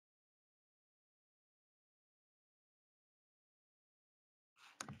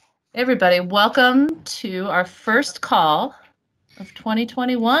Everybody, welcome to our first call of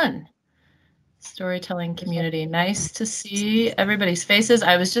 2021. Storytelling community. Nice to see everybody's faces.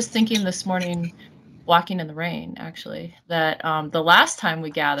 I was just thinking this morning, walking in the rain, actually, that the last time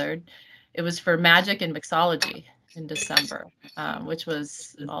we gathered, it was for magic and mixology in December, which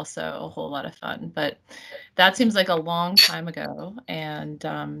was also a whole lot of fun. But that seems like a long time ago, and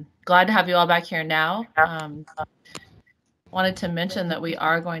glad to have you all back here now. Wanted to mention that we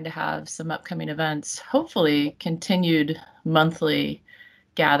are going to have some upcoming events, hopefully continued monthly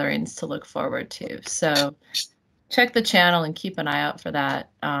gatherings to look forward to. So check the channel and keep an eye out for that.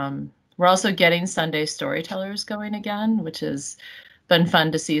 We're also getting Sunday Storytellers going again, which has been fun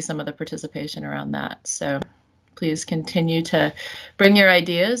to see some of the participation around that. So please continue to bring your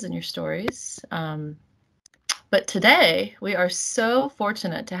ideas and your stories. But today we are so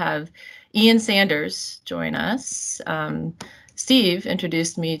fortunate to have Ian Sanders join us. Steve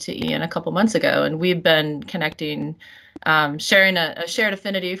introduced me to Ian a couple months ago, and we've been connecting, sharing a shared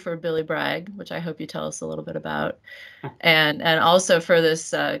affinity for Billy Bragg, which I hope you tell us a little bit about, and also for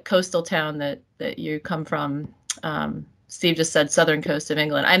this coastal town that you come from. Steve just said southern coast of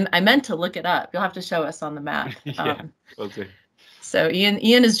England. I meant to look it up. You'll have to show us on the map. Yeah, will do. So Ian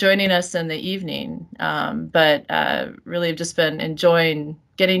is joining us in the evening, but really have just been enjoying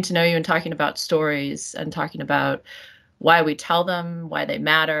getting to know you and talking about stories and talking about why we tell them, why they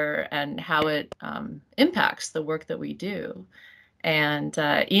matter, and how it impacts the work that we do. And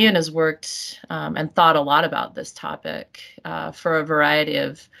Ian has worked and thought a lot about this topic for a variety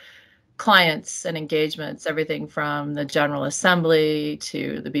of clients and engagements, everything from the General Assembly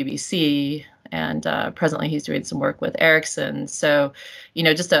to the BBC, and presently he's doing some work with Ericsson. So,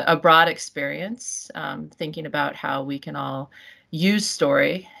 just a broad experience thinking about how we can all use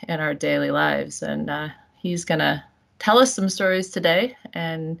story in our daily lives. And he's going to tell us some stories today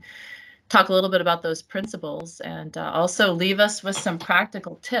and talk a little bit about those principles and also leave us with some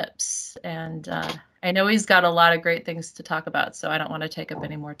practical tips. And I know he's got a lot of great things to talk about, so I don't want to take up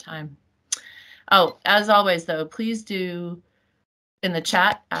any more time. Oh, as always, though, please do in the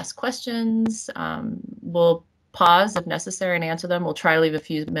chat ask questions. We'll pause if necessary and answer them. We'll try to leave a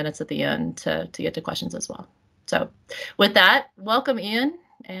few minutes at the end to get to questions as well. So with that, welcome, Ian,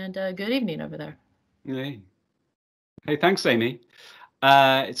 and good evening over there. Hey, thanks, Amy.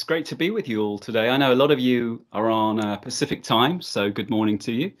 It's great to be with you all today. I know a lot of you are on Pacific time, so good morning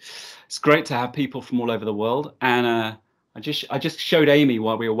to you. It's great to have people from all over the world. And I just showed Amy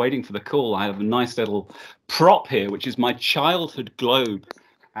while we were waiting for the call. I have a nice little prop here, which is my childhood globe.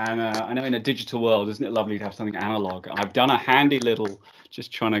 And I know in a digital world, isn't it lovely to have something analog? I've done a handy little,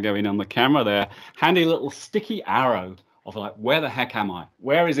 just trying to go in on the camera there, handy little sticky arrow of like, where the heck am I?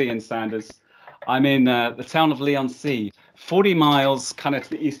 Where is Ian Sanders? I'm in the town of Leigh-on-Sea, 40 miles kind of to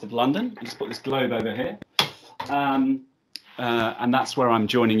the east of London. Just put this globe over here. And that's where I'm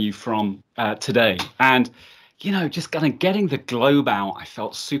joining you from today. And just kind of getting the globe out, I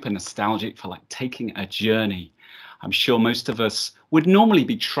felt super nostalgic for like taking a journey. I'm sure most of us would normally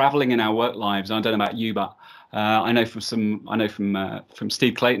be traveling in our work lives. I don't know about you, but I know from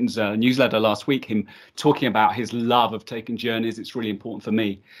Steve Clayton's newsletter last week, him talking about his love of taking journeys. It's really important for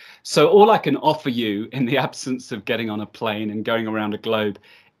me. So all I can offer you in the absence of getting on a plane and going around a globe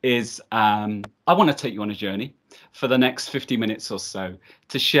is I want to take you on a journey for the next 50 minutes or so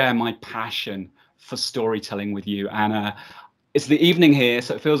to share my passion for storytelling with you. And it's the evening here,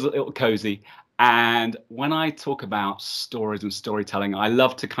 so it feels a little cozy. And when I talk about stories and storytelling, I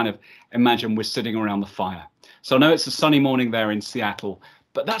love to kind of imagine we're sitting around the fire. So I know it's a sunny morning there in Seattle,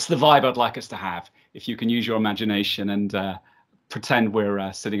 but that's the vibe I'd like us to have, if you can use your imagination and pretend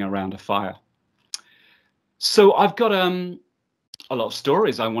we're sitting around a fire. So I've got a lot of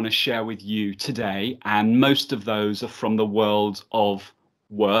stories I want to share with you today, and most of those are from the world of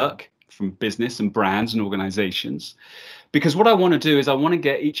work, from business and brands and organizations. Because what I want to do is I want to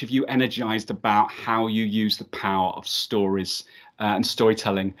get each of you energized about how you use the power of stories and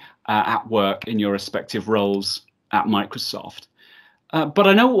storytelling at work in your respective roles at Microsoft. But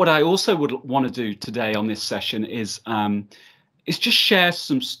I know what I also would want to do today on this session is just share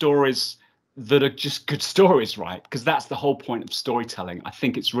some stories that are just good stories, right? Because that's the whole point of storytelling. I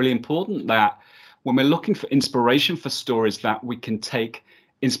think it's really important that when we're looking for inspiration for stories, that we can take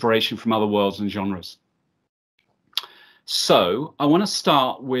inspiration from other worlds and genres. So I want to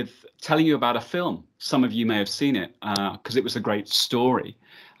start with telling you about a film. Some of you may have seen it because it was a great story.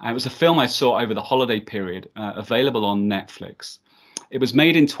 It was a film I saw over the holiday period, available on Netflix. It was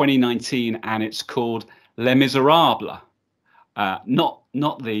made in 2019 and it's called Les Miserables. Not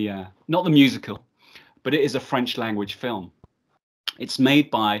the musical, but it is a French language film. It's made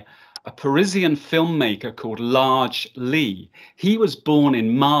by a Parisian filmmaker called Large Lee. He was born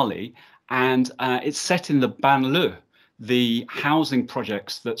in Mali, and it's set in the banlieue, the housing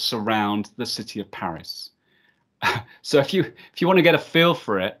projects that surround the city of Paris. So if you want to get a feel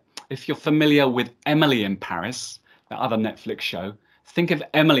for it, if you're familiar with Emily in Paris, that other Netflix show, think of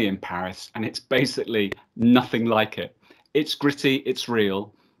Emily in Paris, and it's basically nothing like it. It's gritty, it's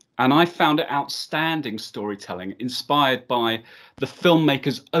real. And I found it outstanding storytelling, inspired by the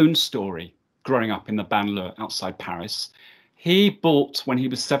filmmaker's own story growing up in the banlieue outside Paris. He bought, when he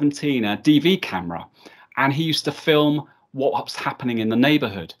was 17, a DV camera, and he used to film what was happening in the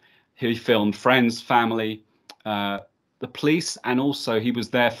neighborhood. He filmed friends, family, the police, and also he was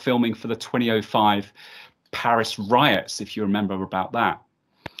there filming for the 2005 Paris riots, if you remember about that.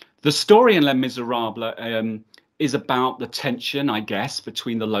 The story in Les Miserables is about the tension, I guess,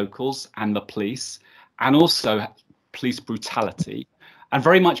 between the locals and the police, and also police brutality. And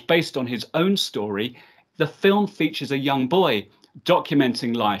very much based on his own story, the film features a young boy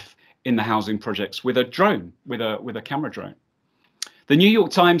documenting life in the housing projects with a drone, with a camera drone. The New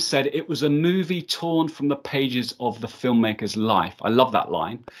York Times said it was a movie torn from the pages of the filmmaker's life. I love that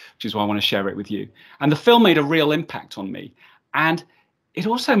line, which is why I want to share it with you. And the film made a real impact on me. And it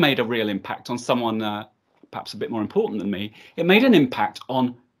also made a real impact on someone perhaps a bit more important than me. It made an impact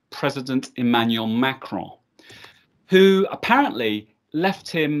on President Emmanuel Macron, who apparently left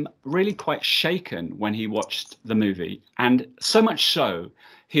him really quite shaken when he watched the movie. And so much so,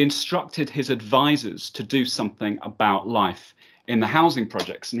 he instructed his advisors to do something about life in the housing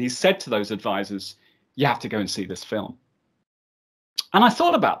projects. And he said to those advisors, you have to go and see this film. And I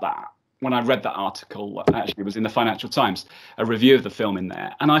thought about that when I read that article. Actually, it was in the Financial Times, a review of the film in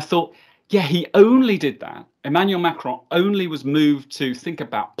there. And I thought, yeah, he only did that. Emmanuel Macron only was moved to think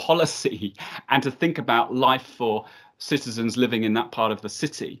about policy and to think about life for citizens living in that part of the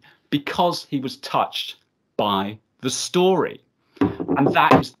city because he was touched by the story. And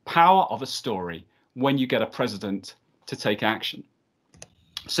that is the power of a story when you get a president to take action.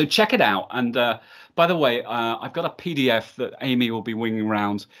 So check it out. And by the way, I've got a PDF that Amy will be winging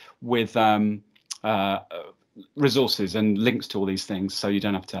around with resources and links to all these things, so you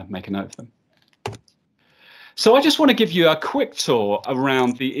don't have to make a note of them. So I just want to give you a quick tour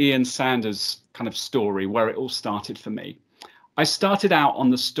around the Ian Sanders kind of story, where it all started for me. I started out on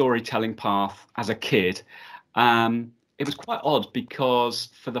the storytelling path as a kid. It was quite odd because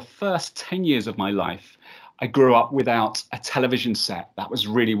for the first 10 years of my life, I grew up without a television set. That was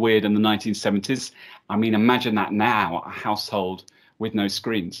really weird in the 1970s. I mean, imagine that now, a household with no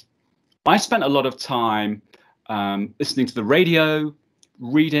screens. I spent a lot of time listening to the radio,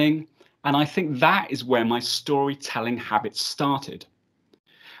 reading, and I think that is where my storytelling habits started.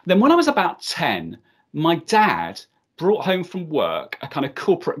 Then when I was about 10, my dad brought home from work a kind of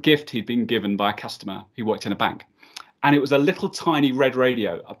corporate gift he'd been given by a customer who worked in a bank. And it was a little tiny red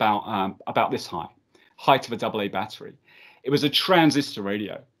radio about this height of a AA battery. It was a transistor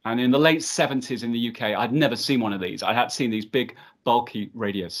radio. And in the late 70s in the UK, I'd never seen one of these. I had seen these big, bulky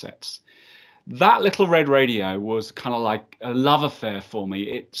radio sets. That little red radio was kind of like a love affair for me.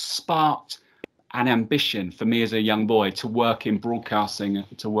 It sparked an ambition for me as a young boy to work in broadcasting,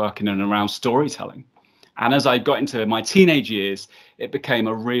 to work in and around storytelling. And as I got into my teenage years, it became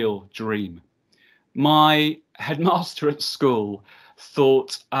a real dream. My headmaster at school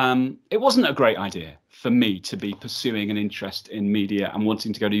thought it wasn't a great idea for me to be pursuing an interest in media and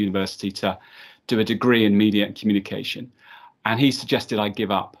wanting to go to university to do a degree in media and communication. And he suggested I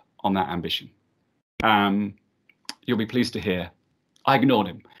give up on that ambition. You'll be pleased to hear I ignored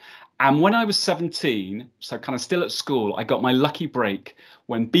him. And when I was 17, so kind of still at school, I got my lucky break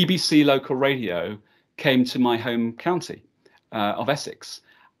when BBC local radio came to my home county of Essex.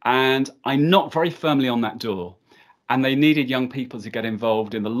 And I knocked very firmly on that door, and they needed young people to get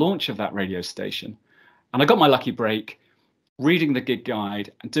involved in the launch of that radio station. And I got my lucky break, reading the gig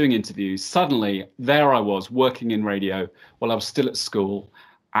guide and doing interviews. Suddenly, there I was working in radio while I was still at school.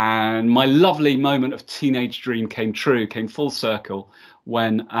 And my lovely moment of teenage dream came true, came full circle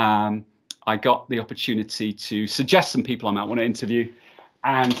when I got the opportunity to suggest some people I might want to interview.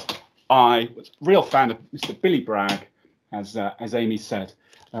 And I was a real fan of Mr. Billy Bragg, as Amy said.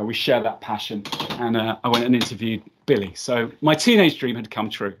 We share that passion, and I went and interviewed Billy. So my teenage dream had come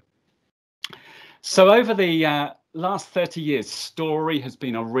true. So over the last 30 years, story has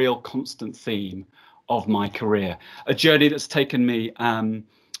been a real constant theme of my career, a journey that's taken me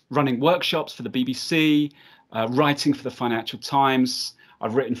running workshops for the BBC, writing for the Financial Times.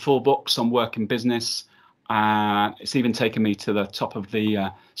 I've written 4 books on work and business. It's even taken me to the top of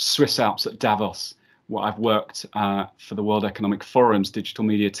the Swiss Alps at Davos, I've worked for the World Economic Forum's digital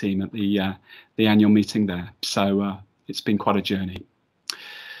media team at the annual meeting there. So it's been quite a journey.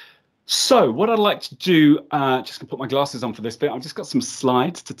 So what I'd like to do, just gonna put my glasses on for this bit. I've just got some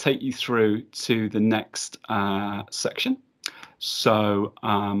slides to take you through to the next section. So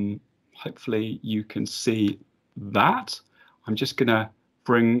hopefully you can see that. I'm just gonna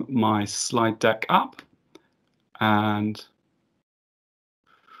bring my slide deck up, and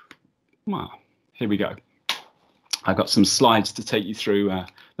well, here we go. I've got some slides to take you through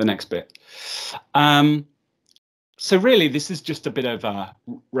the next bit. So really, this is just a bit of a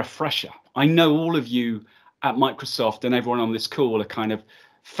refresher. I know all of you at Microsoft and everyone on this call are kind of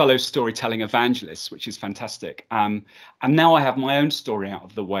fellow storytelling evangelists, which is fantastic. And now I have my own story out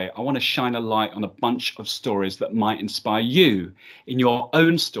of the way. I want to shine a light on a bunch of stories that might inspire you in your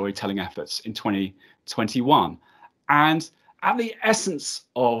own storytelling efforts in 2021. And at the essence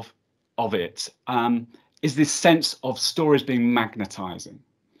of it is this sense of stories being magnetizing.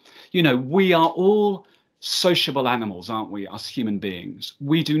 You know, we are all sociable animals, aren't we, us human beings?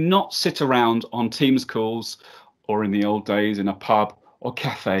 We do not sit around on Teams calls or in the old days in a pub or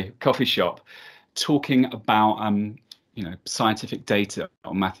coffee shop talking about you know, scientific data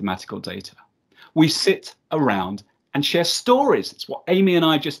or mathematical data. We sit around and share stories. It's what Amy and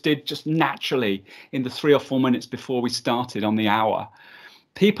I just did, just naturally, in the 3 or 4 minutes before we started on the hour.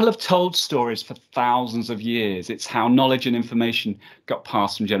 People have told stories for thousands of years. It's how knowledge and information got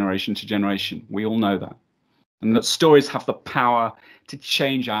passed from generation to generation. We all know that. And that stories have the power to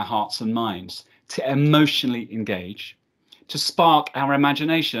change our hearts and minds, to emotionally engage, to spark our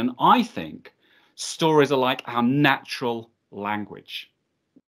imagination. I think stories are like our natural language.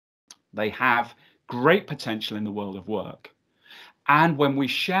 They have great potential in the world of work. And when we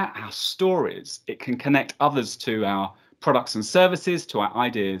share our stories, it can connect others to our products and services, to our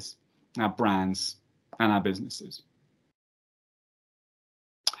ideas, our brands, and our businesses.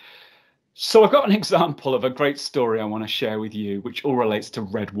 So I've got an example of a great story I want to share with you, which all relates to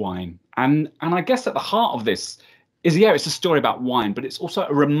red wine. And I guess at the heart of this is, yeah, it's a story about wine, but it's also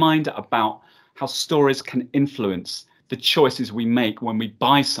a reminder about how stories can influence the choices we make when we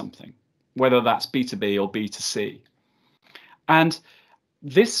buy something, whether that's B2B or B2C. And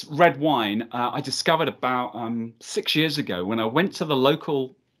this red wine I discovered about 6 years ago when I went to the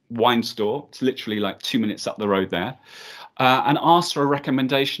local wine store. It's literally like 2 minutes up the road there. And asked for a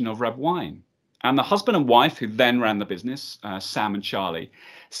recommendation of red wine. And the husband and wife, who then ran the business, Sam and Charlie,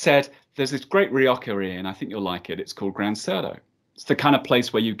 said, there's this great Rioja here, and I think you'll like it. It's called Gran Cerdo. It's the kind of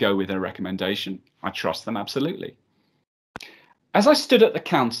place where you go with a recommendation. I trust them, absolutely. As I stood at the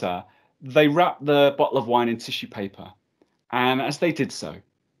counter, they wrapped the bottle of wine in tissue paper. And as they did so,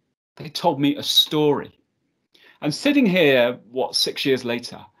 they told me a story. And sitting here, 6 years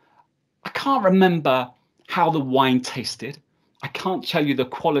later, I can't remember how the wine tasted. I can't tell you the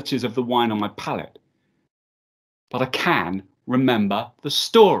qualities of the wine on my palate, but I can remember the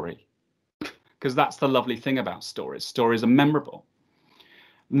story, because that's the lovely thing about stories. Stories are memorable.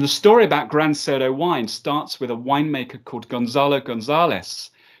 And the story about Gran Cerdo wine starts with a winemaker called Gonzalo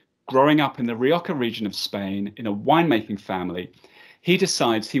Gonzalez. Growing up in the Rioja region of Spain in a winemaking family, he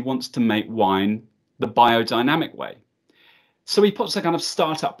decides he wants to make wine the biodynamic way. So he puts a kind of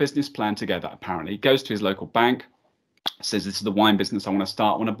startup business plan together, apparently. He goes to his local bank, says, this is the wine business I want to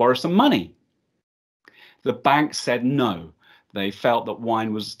start. I want to borrow some money. The bank said no. They felt that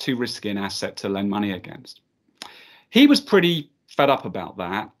wine was too risky an asset to lend money against. He was pretty fed up about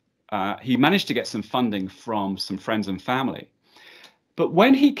that. He managed to get some funding from some friends and family. But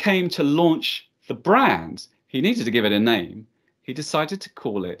when he came to launch the brand, he needed to give it a name. He decided to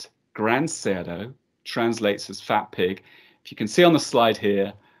call it Gran Cerdo, translates as fat pig. If you can see on the slide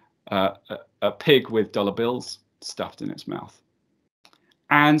here, a pig with dollar bills stuffed in its mouth.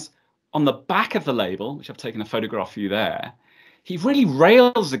 And on the back of the label, which I've taken a photograph for you there, he really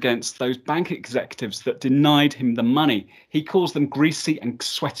rails against those bank executives that denied him the money. He calls them greasy and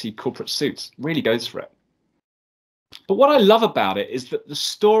sweaty corporate suits, really goes for it. But what I love about it is that the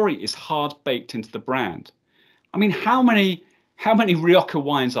story is hard baked into the brand. I mean, how many Rioja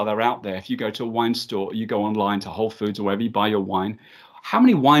wines are there out there? If you go to a wine store, or you go online to Whole Foods or wherever you buy your wine, how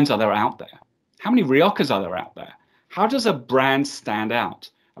many wines are there out there? How many Riojas are there out there? How does a brand stand out?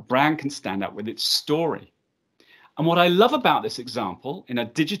 A brand can stand out with its story. And what I love about this example in a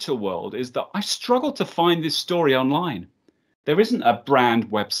digital world is that I struggle to find this story online. There isn't a brand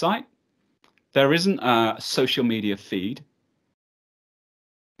website. There isn't a social media feed.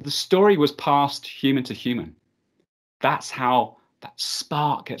 The story was passed human to human. That's how that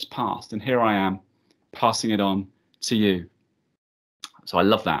spark gets passed. And here I am passing it on to you. So I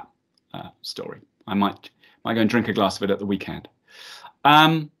love that story. I might go and drink a glass of it at the weekend.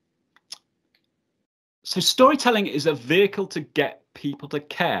 So storytelling is a vehicle to get people to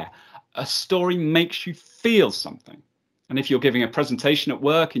care. A story makes you feel something. And if you're giving a presentation at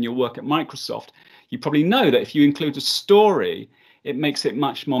work and you work at Microsoft, you probably know that if you include a story, it makes it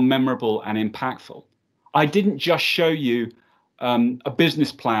much more memorable and impactful. I didn't just show you a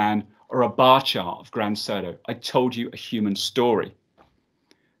business plan or a bar chart of Gran Cerdo. I told you a human story.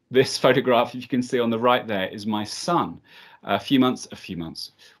 This photograph, if you can see on the right there, is my son. A few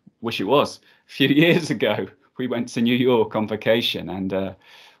years ago, we went to New York on vacation, and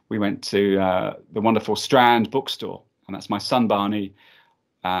we went to the wonderful Strand bookstore, and that's my son Barney,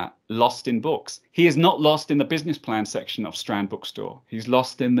 lost in books. He is not lost in the business plan section of Strand bookstore. He's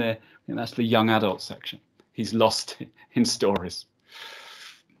lost in the, that's the young adult section. He's lost in stories.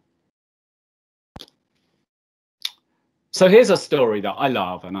 So here's a story that I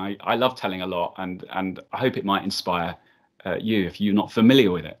love, and I love telling a lot, and I hope it might inspire you if you're not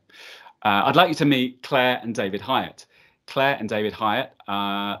familiar with it. I'd like you to meet Claire and David Hiut. Claire and David Hiut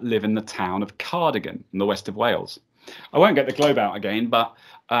live in the town of Cardigan in the west of Wales. I won't get the globe out again, but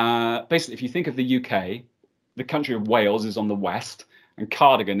basically, if you think of the UK, the country of Wales is on the west, and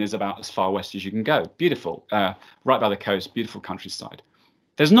Cardigan is about as far west as you can go. Beautiful, right by the coast, beautiful countryside.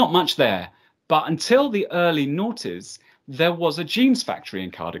 There's not much there, but until the early noughties, there was a jeans factory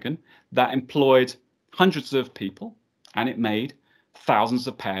in Cardigan that employed hundreds of people, and it made thousands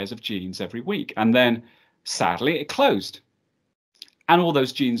of pairs of jeans every week. And then, sadly, it closed. And all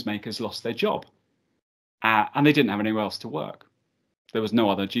those jeans makers lost their job. And they didn't have anywhere else to work. There was no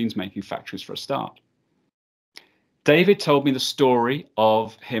other jeans making factories for a start. David told me the story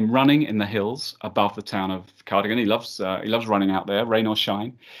of him running in the hills above the town of Cardigan. He loves running out there, rain or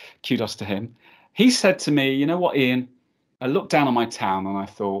shine. Kudos to him. He said to me, you know what, Ian? I looked down on my town and I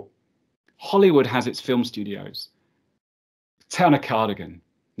thought, Hollywood has its film studios. The town of Cardigan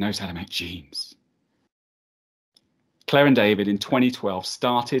knows how to make jeans. Claire and David in 2012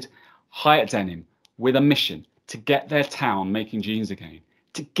 started Hiut Denim with a mission to get their town making jeans again,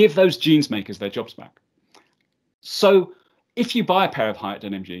 to give those jeans makers their jobs back. So if you buy a pair of Hiut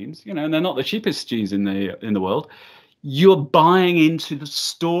Denim jeans, and they're not the cheapest jeans in the world, you're buying into the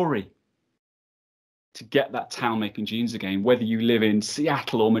story to get that town making jeans again, whether you live in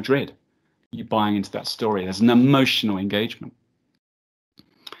Seattle or Madrid. You're buying into that story. There's an emotional engagement.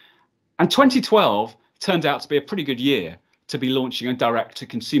 And 2012 turned out to be a pretty good year to be launching a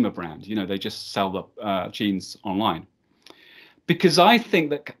direct-to-consumer brand. They just sell the jeans online. Because I think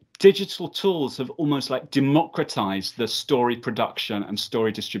that digital tools have almost like democratized the story production and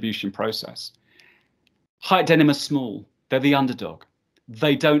story distribution process. Hiut Denim are small. They're the underdog.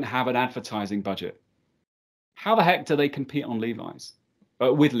 They don't have an advertising budget. How the heck do they compete on Levi's?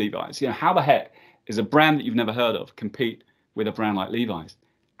 With Levi's? How the heck is a brand that you've never heard of compete with a brand like Levi's?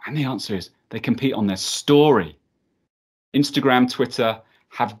 And the answer is they compete on their story. Instagram, Twitter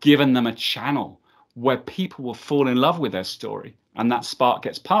have given them a channel where people will fall in love with their story, and that spark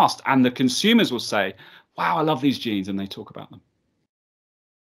gets passed, and the consumers will say, wow, I love these jeans, and they talk about them.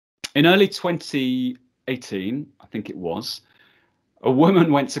 In early 2018, I think it was, a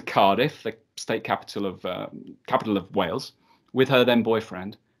woman went to Cardiff, the state capital of Wales, with her then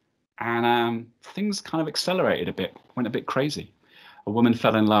boyfriend, and things kind of accelerated a bit, went a bit crazy. A woman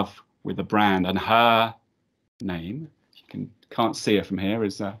fell in love with the brand, and her name, you can't see her from here,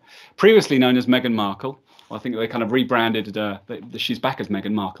 is previously known as Meghan Markle. Well, I think they kind of rebranded, she's back as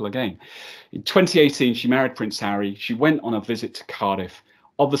Meghan Markle again. In 2018, she married Prince Harry. She went on a visit to Cardiff.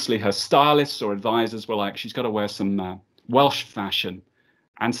 Obviously, her stylists or advisors were like, she's got to wear some Welsh fashion.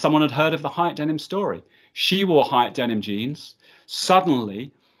 And someone had heard of the Hiut Denim story. She wore Hiut Denim jeans.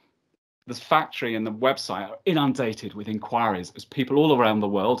 Suddenly, the factory and the website are inundated with inquiries as people all around the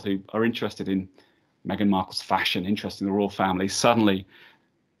world who are interested in Meghan Markle's fashion, interested in the royal family, suddenly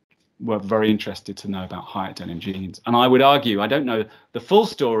were very interested to know about Hiut Denim jeans. And I would argue, I don't know the full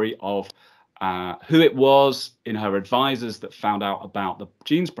story of who it was in her advisors that found out about the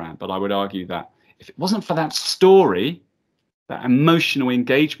jeans brand, but I would argue that if it wasn't for that story, that emotional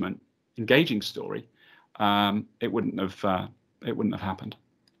engaging story, it wouldn't have happened.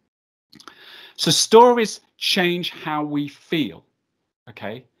 So stories change how we feel.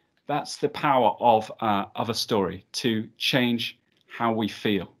 Okay, that's the power of a story, to change how we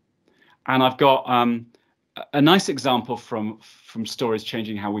feel. And I've got a nice example from stories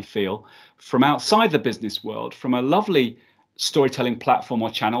changing how we feel from outside the business world, from a lovely storytelling platform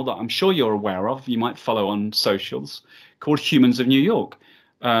or channel that I'm sure you're aware of. You might follow on socials, called Humans of New York.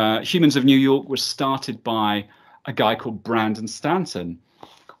 Humans of New York was started by a guy called Brandon Stanton,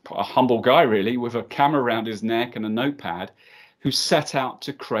 quite a humble guy, really, with a camera around his neck and a notepad, who set out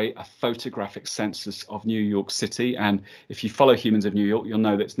to create a photographic census of New York City. And if you follow Humans of New York, you'll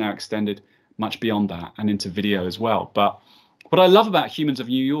know that it's now extended much beyond that and into video as well. But what I love about Humans of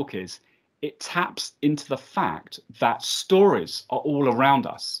New York is it taps into the fact that stories are all around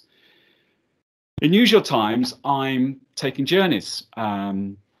us. In usual times, I'm taking journeys,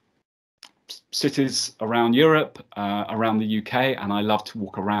 cities around Europe, around the UK, and I love to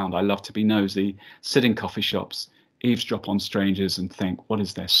walk around. I love to be nosy, sit in coffee shops, eavesdrop on strangers and think, what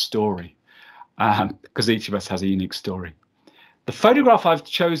is their story? Because each of us has a unique story. The photograph I've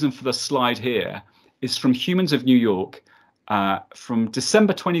chosen for the slide here is from Humans of New York from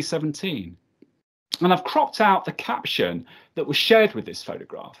December 2017. And I've cropped out the caption that was shared with this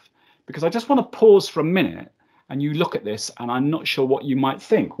photograph, because I just want to pause for a minute and you look at this, and I'm not sure what you might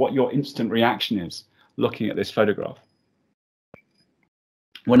think, what your instant reaction is looking at this photograph.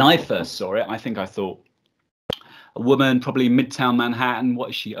 When I first saw it, I think I thought, a woman, probably Midtown Manhattan, what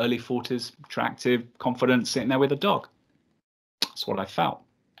is she, early 40s, attractive, confident, sitting there with a dog. That's what I felt.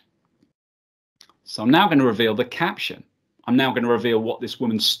 So I'm now going to reveal the caption. I'm now going to reveal what this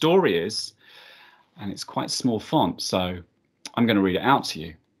woman's story is, and it's quite small font, so I'm going to read it out to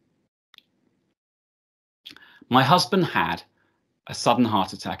you. My husband had a sudden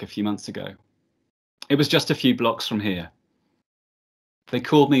heart attack a few months ago. It was just a few blocks from here. They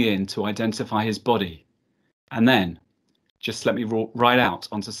called me in to identify his body and then just let me ride out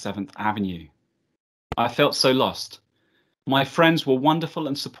onto 7th Avenue. I felt so lost. My friends were wonderful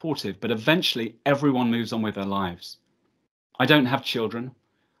and supportive, but eventually everyone moves on with their lives. I don't have children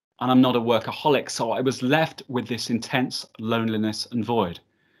and I'm not a workaholic, so I was left with this intense loneliness and void.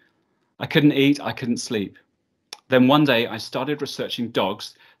 I couldn't eat, I couldn't sleep. Then one day I started researching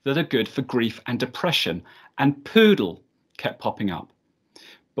dogs that are good for grief and depression, and poodle kept popping up.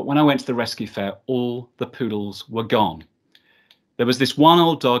 But when I went to the rescue fair, all the poodles were gone. There was this one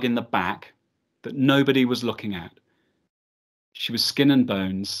old dog in the back that nobody was looking at. She was skin and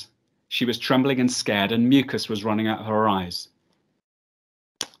bones. She was trembling and scared, and mucus was running out of her eyes.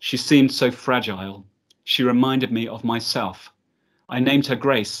 She seemed so fragile. She reminded me of myself. I named her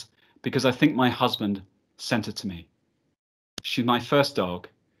Grace because I think my husband sent her to me. She's my first dog.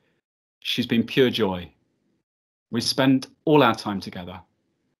 She's been pure joy. We spend all our time together.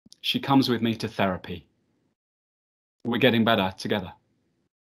 She comes with me to therapy. We're getting better together.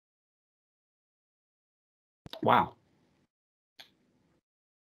 Wow.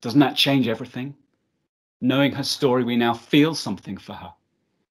 Doesn't that change everything? Knowing her story, we now feel something for her.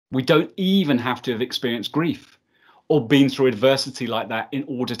 We don't even have to have experienced grief or been through adversity like that in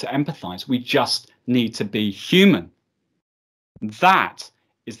order to empathize. We just need to be human. That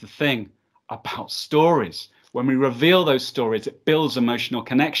is the thing about stories. When we reveal those stories, it builds emotional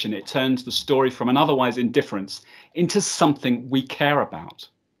connection. It turns the story from an otherwise indifference into something we care about.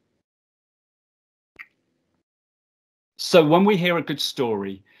 So when we hear a good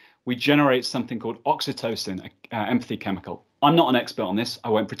story, we generate something called oxytocin, an empathy chemical. I'm not an expert on this. I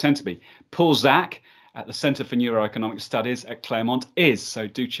won't pretend to be. Paul Zak at the Center for Neuroeconomic Studies at Claremont is, so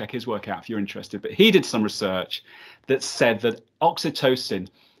do check his work out if you're interested. But he did some research that said that oxytocin,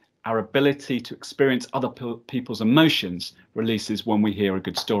 our ability to experience other people's emotions, releases when we hear a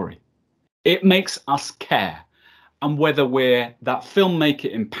good story. It makes us care. And whether we're that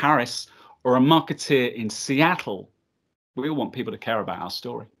filmmaker in Paris or a marketeer in Seattle, we all want people to care about our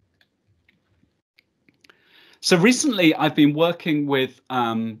story. So recently I've been working with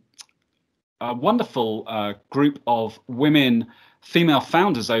a wonderful group of women, female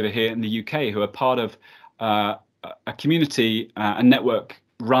founders over here in the UK who are part of a community, a network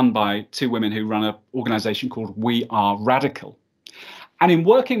run by two women who run an organization called We Are Radical. And in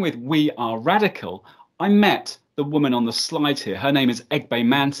working with We Are Radical, I met the woman on the slide here. Her name is Egbe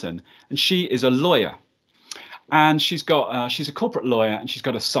Manton, and she is a lawyer. And she's a corporate lawyer, and she's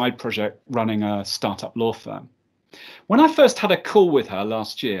got a side project running a startup law firm. When I first had a call with her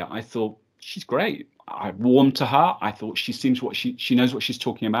last year, I thought, she's great. I warmed to her. I thought she seems she knows what she's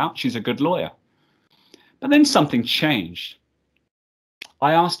talking about. She's a good lawyer. But then something changed.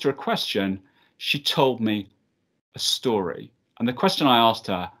 I asked her a question. She told me a story. And the question I asked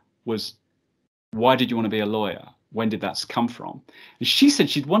her was, why did you want to be a lawyer? When did that come from? And she said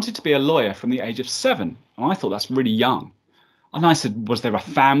she'd wanted to be a lawyer from the age of 7. And I thought that's really young. And I said, was there a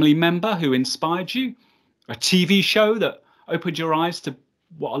family member who inspired you? A TV show that opened your eyes to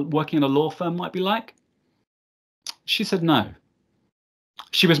what working in a law firm might be like? She said no.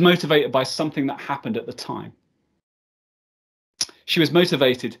 She was motivated by something that happened at the time. She was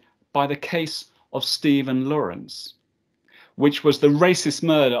motivated by the case of Stephen Lawrence. which was the racist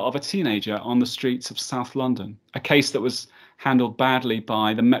murder of a teenager on the streets of South London, a case that was handled badly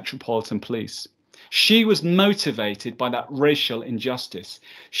by the Metropolitan Police. She was motivated by that racial injustice.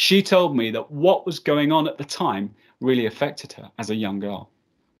 She told me that what was going on at the time really affected her as a young girl.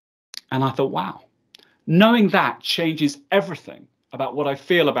 And I thought, wow, knowing that changes everything about what I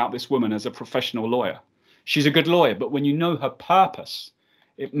feel about this woman as a professional lawyer. She's a good lawyer, but when you know her purpose,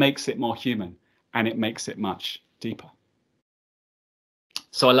 it makes it more human and it makes it much deeper.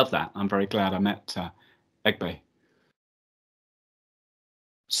 So I love that. I'm very glad I met Egbe.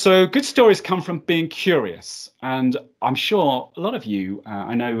 So good stories come from being curious. And I'm sure a lot of you,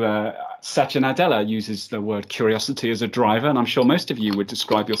 I know Satya Nadella uses the word curiosity as a driver, and I'm sure most of you would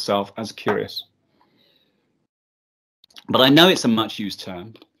describe yourself as curious. But I know it's a much used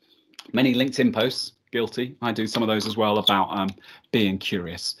term. Many LinkedIn posts, guilty. I do some of those as well, about being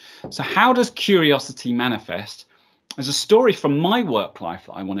curious. So how does curiosity manifest? There's a story from my work life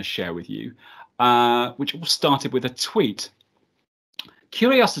that I want to share with you, which all started with a tweet.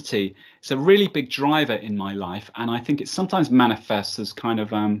 Curiosity is a really big driver in my life, and I think it sometimes manifests as kind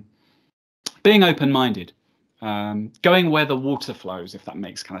of being open-minded, going where the water flows, if that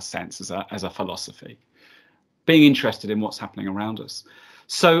makes kind of sense as a philosophy, being interested in what's happening around us.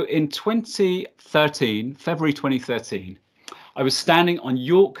 So in 2013, February 2013, I was standing on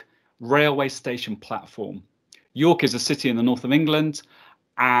York railway station platform. York is a city in the north of England,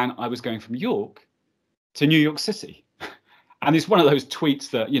 and I was going from York to New York City. And it's one of those tweets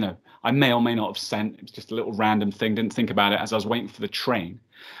that, you know, I may or may not have sent. It was just a little random thing, didn't think about it as I was waiting for the train.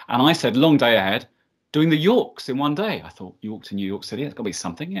 And I said, long day ahead, doing the Yorks in one day. I thought, York to New York City, it's got to be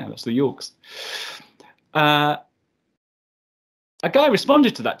something. Yeah, that's the Yorks. A guy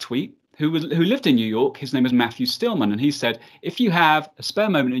responded to that tweet who lived in New York. His name was Matthew Stillman. And he said, if you have a spare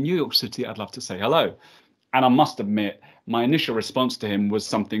moment in New York City, I'd love to say hello. And I must admit, my initial response to him was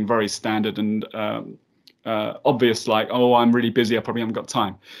something very standard and obvious, like, oh, I'm really busy, I probably haven't got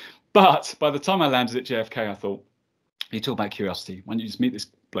time. But by the time I landed at JFK, I thought, you talk about curiosity, why don't you just meet this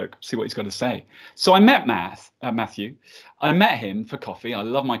bloke, see what he's got to say. So I met Matthew. I met him for coffee. I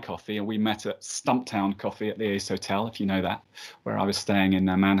love my coffee, and we met at Stumptown Coffee at the Ace Hotel, if you know that, where I was staying in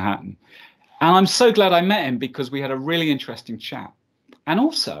Manhattan. And I'm so glad I met him, because we had a really interesting chat. And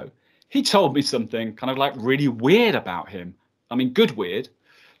also, he told me something kind of like really weird about him. I mean, good weird,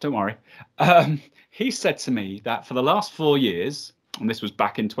 don't worry. He said to me that for the last 4 years, and this was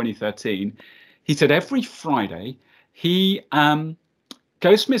back in 2013, he said every Friday he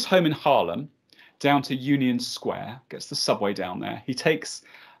goes from his home in Harlem down to Union Square, gets the subway down there. He takes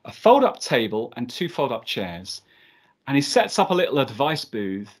a fold-up table and 2 fold-up chairs, and he sets up a little advice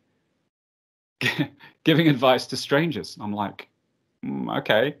booth giving advice to strangers. I'm like,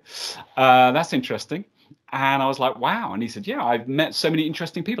 okay, that's interesting. And I was like, wow. And he said, yeah, I've met so many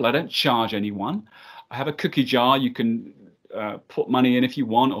interesting people. I don't charge anyone. I have a cookie jar. You can put money in if you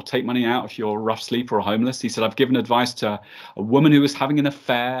want, or take money out if you're a rough sleeper or homeless. He said, I've given advice to a woman who was having an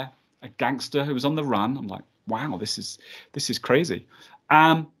affair, a gangster who was on the run. I'm like, wow, this is crazy.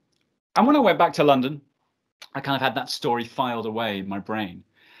 And when I went back to London, I kind of had that story filed away in my brain.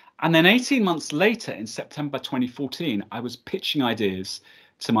 And then 18 months later, in September 2014, I was pitching ideas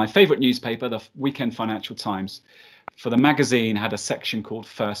to my favorite newspaper, the Weekend Financial Times. For the magazine, had a section called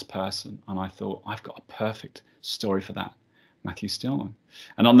First Person. And I thought, I've got a perfect story for that, Matthew Stillman.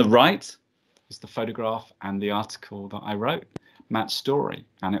 And on the right is the photograph and the article that I wrote, Matt's story.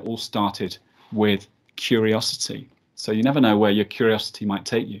 And it all started with curiosity. So you never know where your curiosity might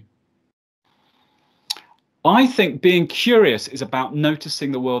take you. I think being curious is about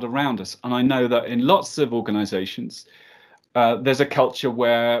noticing the world around us. And I know that in lots of organizations, there's a culture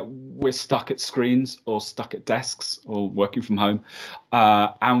where we're stuck at screens or stuck at desks or working from home,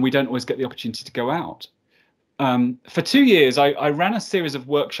 and we don't always get the opportunity to go out. For 2 years, I ran a series of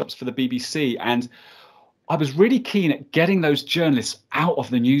workshops for the BBC, and I was really keen at getting those journalists out of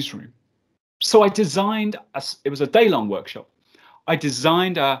the newsroom. So I designed, it was a day-long workshop. I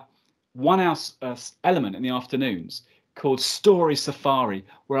designed a 1 hour element in the afternoons called Story Safari,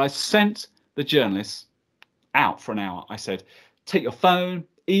 where I sent the journalists out for an hour. I said, take your phone,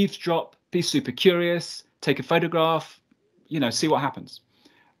 eavesdrop, be super curious, take a photograph, you know, see what happens.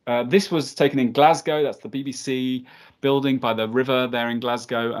 This was taken in Glasgow. That's the BBC building by the river there in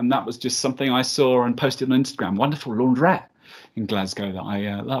Glasgow. And that was just something I saw and posted on Instagram. Wonderful laundrette in Glasgow that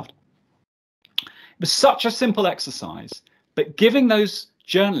I loved. It was such a simple exercise, but giving those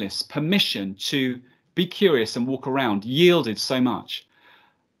journalists permission to be curious and walk around yielded so much.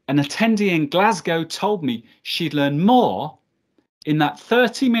 An attendee in Glasgow told me she'd learned more in that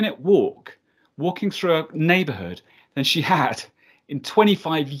 30-minute walk, walking through a neighborhood, than she had in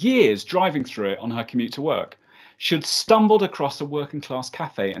 25 years driving through it on her commute to work. She had stumbled across a working class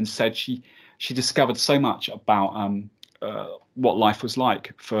cafe and said she discovered so much about what life was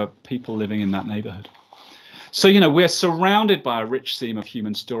like for people living in that neighborhood. So, you know, we're surrounded by a rich seam of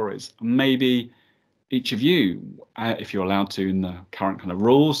human stories. Maybe each of you, if you're allowed to in the current kind of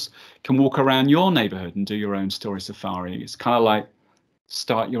rules, can walk around your neighborhood and do your own story safari. It's kind of like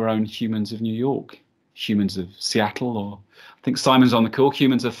start your own Humans of New York, Humans of Seattle, or I think Simon's on the call,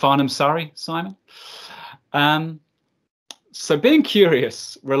 Humans of Farnham, Surrey, Simon. So being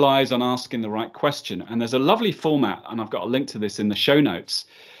curious relies on asking the right question. And there's a lovely format, and I've got a link to this in the show notes,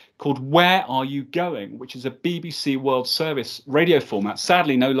 called Where Are You Going?, which is a BBC World Service radio format,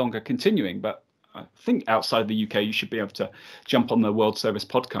 sadly no longer continuing, but I think outside the UK, you should be able to jump on the World Service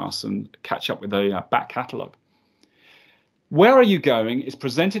podcast and catch up with a back catalogue. Where Are You Going is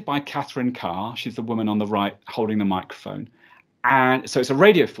presented by Catherine Carr. She's the woman on the right holding the microphone. And so it's a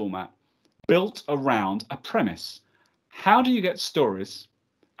radio format built around a premise. How do you get stories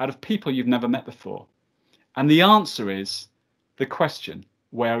out of people you've never met before? And the answer is the question,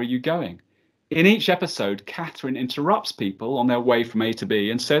 where are you going? In each episode, Catherine interrupts people on their way from A to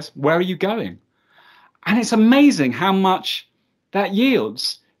B and says, where are you going? And it's amazing how much that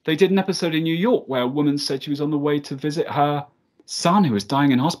yields. They did an episode in New York where a woman said she was on the way to visit her son who was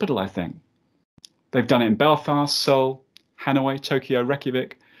dying in hospital, I think. They've done it in Belfast, Seoul, Hanoi, Tokyo,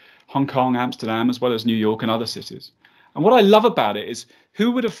 Reykjavik, Hong Kong, Amsterdam, as well as New York and other cities. And what I love about it is,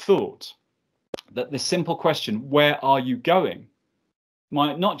 who would have thought that the simple question, where are you going,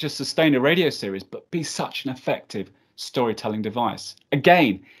 might not just sustain a radio series, but be such an effective storytelling device?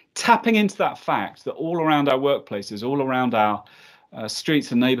 Again, tapping into that fact that all around our workplaces, all around our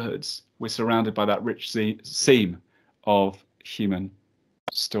streets and neighborhoods, we're surrounded by that rich seam of human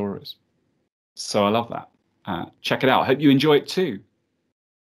stories. So I love that. Check it out. I hope you enjoy it too.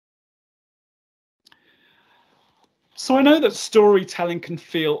 So I know that storytelling can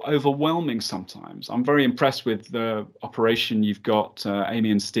feel overwhelming sometimes. I'm very impressed with the operation you've got,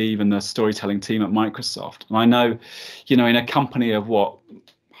 Amy and Steve and the storytelling team at Microsoft. And I know, you know, in a company of what,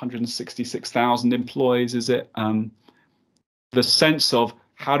 166,000 employees, is it? The sense of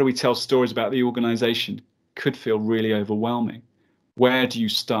how do we tell stories about the organization could feel really overwhelming. Where do you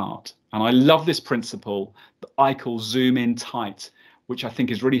start? And I love this principle that I call zoom in tight, which I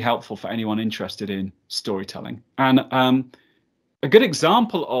think is really helpful for anyone interested in storytelling. And a good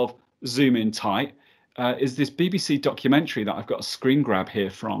example of zoom in tight is this BBC documentary that I've got a screen grab here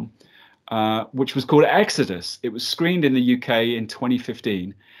from, which was called Exodus. It was screened in the UK in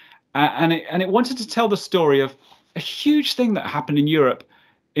 2015. And it wanted to tell the story of a huge thing that happened in Europe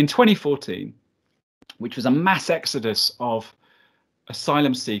in 2014, which was a mass exodus of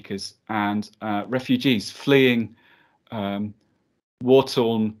asylum seekers and refugees fleeing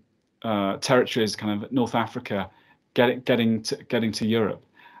war-torn territories, kind of North Africa, getting to Europe.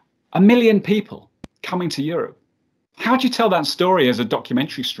 1 million people coming to Europe. How do you tell that story as a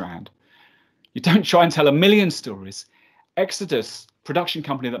documentary strand? You don't try and tell 1 million stories. Exodus, production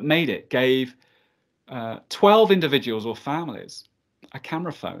company that made it, gave 12 individuals or families a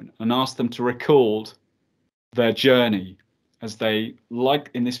camera phone and asked them to record their journey as they, like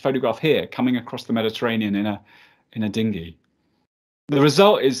in this photograph here, coming across the Mediterranean in a dinghy. The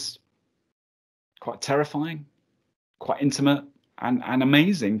result is quite terrifying, quite intimate, and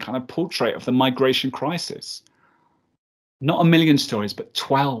amazing kind of portrait of the migration crisis. Not 1 million stories, but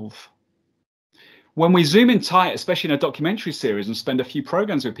 12. When we zoom in tight, especially in a documentary series, and spend a few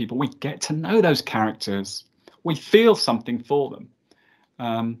programs with people, we get to know those characters. We feel something for them.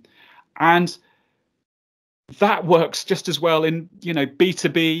 And that works just as well in, you know,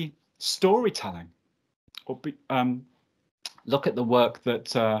 B2B storytelling. Or look at the work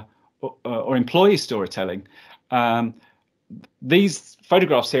that, or employee storytelling. These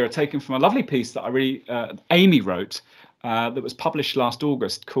photographs here are taken from a lovely piece that I really, Amy wrote, that was published last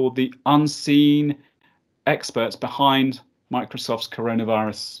August, called The Unseen Experts Behind Microsoft's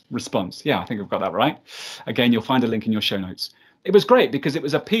Coronavirus Response. Yeah, I think I've got that right. Again, you'll find a link in your show notes. It was great because it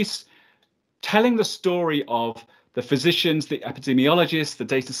was a piece telling the story of the physicians, the epidemiologists, the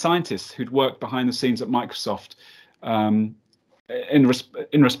data scientists who'd worked behind the scenes at Microsoft in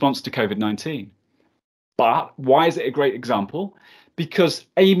response to COVID-19. But why is it a great example? Because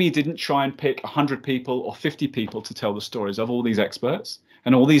Amy didn't try and pick 100 people or 50 people to tell the stories of, all these experts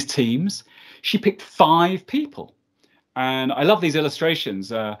and all these teams. She picked 5 people. And I love these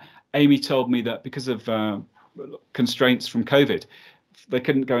illustrations. Amy told me that because of constraints from COVID, they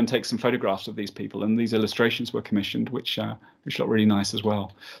couldn't go and take some photographs of these people, and these illustrations were commissioned, which look really nice as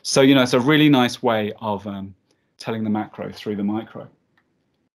well. So, you know, it's a really nice way of telling the macro through the micro.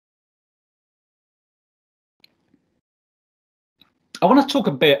 I want to talk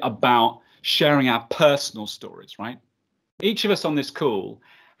a bit about sharing our personal stories, right? Each of us on this call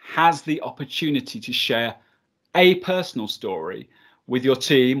has the opportunity to share a personal story with your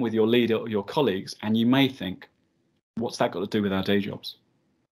team, with your leader or your colleagues, and you may think, what's that got to do with our day jobs?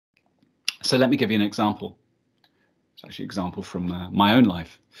 So let me give you an example. It's actually an example from my own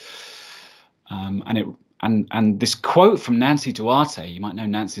life. And this quote from Nancy Duarte, you might know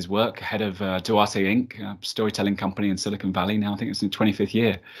Nancy's work, head of Duarte Inc., a storytelling company in Silicon Valley now, I think it's in the 25th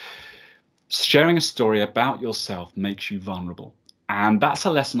year. Sharing a story about yourself makes you vulnerable. And that's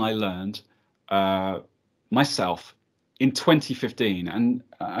a lesson I learned myself in 2015. And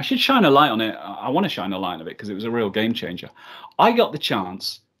I should shine a light on it. I want to shine a light on it because it was a real game changer. I got the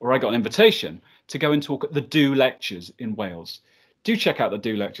chance, or I got an invitation, to go and talk at the Do Lectures in Wales. Do check out the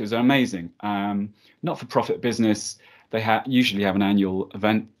Do Lectures, they're amazing. Not-for-profit business. They usually have an annual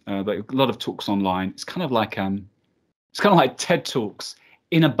event, but a lot of talks online. It's kind of like TED Talks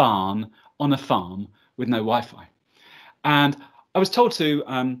in a barn on a farm with no Wi-Fi. And I was told to,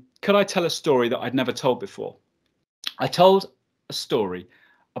 could I tell a story that I'd never told before? I told a story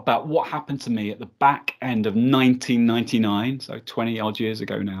about what happened to me at the back end of 1999, so 20 odd years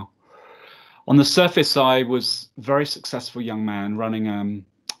ago now. On the surface, I was a very successful young man running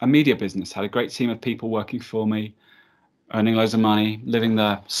a media business, had a great team of people working for me, earning loads of money, living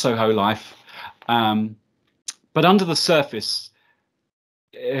the Soho life. But under the surface,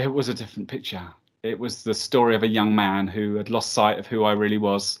 it was a different picture. It was the story of a young man who had lost sight of who I really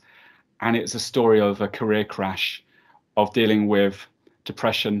was. And it's a story of a career crash, of dealing with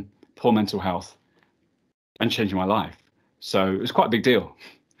depression, poor mental health, and changing my life. So it was quite a big deal.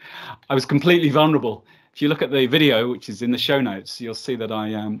 I was completely vulnerable. If you look at the video, which is in the show notes, you'll see that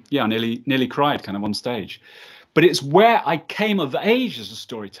I nearly cried kind of on stage. But it's where I came of age as a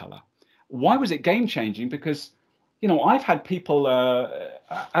storyteller. Why was it game changing? Because, you know, I've had people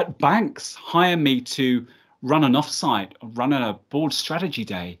at banks hire me to run an offsite, run a board strategy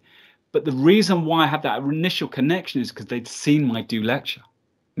day. But the reason why I had that initial connection is because they'd seen my Do lecture.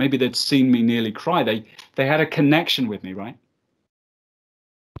 Maybe they'd seen me nearly cry. They had a connection with me, right?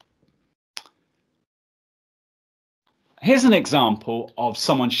 Here's an example of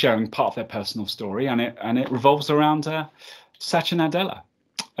someone sharing part of their personal story, and it revolves around Satya Nadella.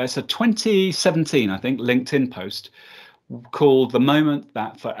 It's a 2017, I think, LinkedIn post called "The Moment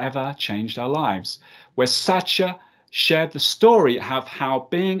That Forever Changed Our Lives," where Satya shared the story of how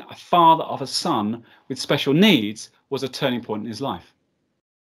being a father of a son with special needs was a turning point in his life.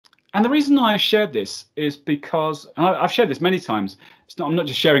 And the reason I shared this is because, and I've shared this many times, I'm not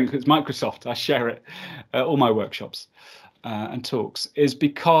just sharing it because it's Microsoft, I share it at all my workshops and talks, is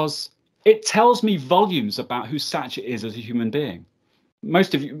because it tells me volumes about who Satya is as a human being.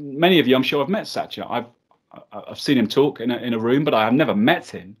 Many of you, I'm sure, have met Satya. I've seen him talk in a room, but I have never met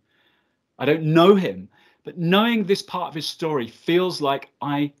him. I don't know him. But knowing this part of his story feels like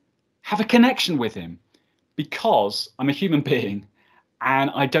I have a connection with him because I'm a human being and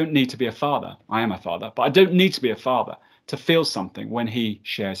I don't need to be a father. I am a father, but I don't need to be a father to feel something when he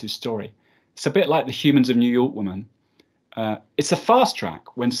shares his story. It's a bit like the Humans of New York woman. It's a fast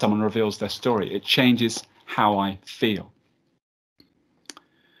track when someone reveals their story. It changes how I feel.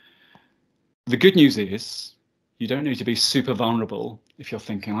 The good news is you don't need to be super vulnerable if you're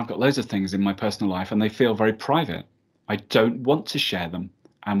thinking, I've got loads of things in my personal life and they feel very private. I don't want to share them.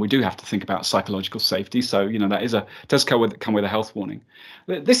 And we do have to think about psychological safety. So, you know, that does come with a health warning.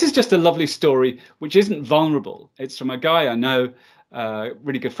 This is just a lovely story, which isn't vulnerable. It's from a guy I know, a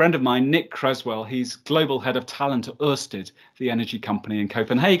really good friend of mine, Nick Creswell. He's global head of talent at Ørsted, the energy company in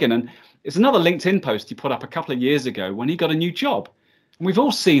Copenhagen. And it's another LinkedIn post he put up a couple of years ago when he got a new job. And we've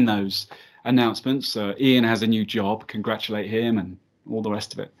all seen those announcements. Ian has a new job, congratulate him and all the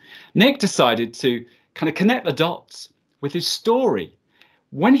rest of it. Nick decided to kind of connect the dots with his story.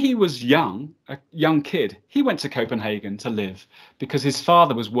 When he was young, a young kid, he went to Copenhagen to live because his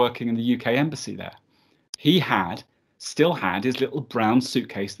father was working in the UK embassy there. He still had his little brown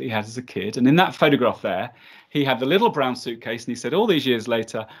suitcase that he had as a kid. And in that photograph there, he had the little brown suitcase. And he said, all these years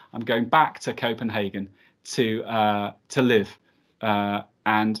later, I'm going back to Copenhagen to live.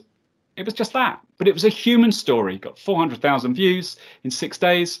 And it was just that. But it was a human story. Got 400,000 views in 6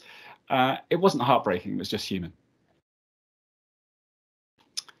 days. It wasn't heartbreaking. It was just human.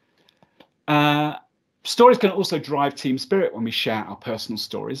 Stories can also drive team spirit when we share our personal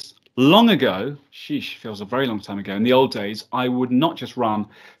stories. Long ago, feels a very long time ago, in the old days, I would not just run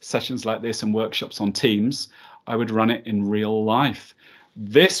sessions like this and workshops on Teams, I would run it in real life.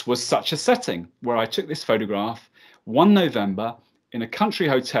 This was such a setting where I took this photograph one November in a country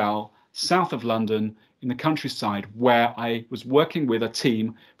hotel south of London in the countryside, where I was working with a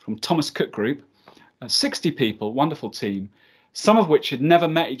team from Thomas Cook Group, 60 people, wonderful team, some of which had never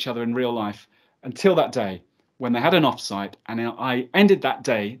met each other in real life until that day when they had an offsite. And I ended that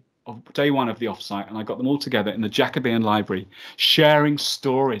day of day one of the offsite, and I got them all together in the Jacobean Library, sharing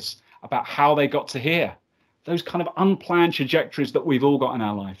stories about how they got to here, those kind of unplanned trajectories that we've all got in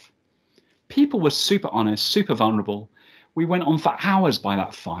our life. People were super honest, super vulnerable. We went on for hours by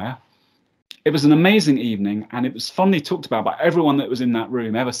that fire. It was an amazing evening, and it was fondly talked about by everyone that was in that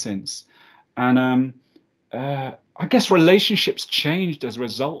room ever since. And I guess relationships changed as a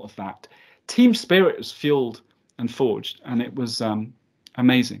result of that. Team spirit was fueled and forged, and it was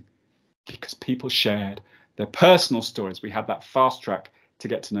amazing because people shared their personal stories. We had that fast track to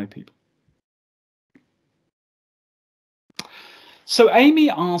get to know people. So Amy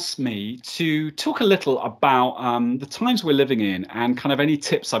asked me to talk a little about the times we're living in and kind of any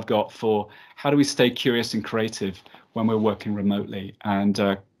tips I've got for how do we stay curious and creative when we're working remotely.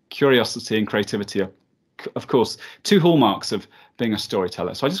 And curiosity and creativity are, of course, two hallmarks of being a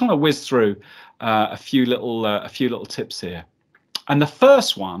storyteller. So I just want to whiz through a few little tips here. And the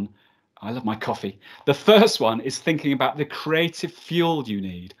first one, I love my coffee. The first one is thinking about the creative fuel you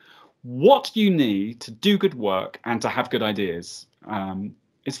need. What you need to do good work and to have good ideas.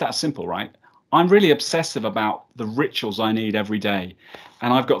 It's that simple, right? I'm really obsessive about the rituals I need every day.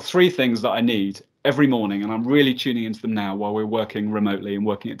 And I've got 3 things that I need every morning, and I'm really tuning into them now while we're working remotely and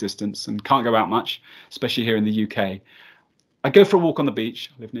working at distance and can't go out much, especially here in the UK. I go for a walk on the beach.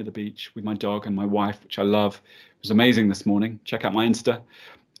 I live near the beach with my dog and my wife, which I love. It was amazing this morning. Check out my Insta.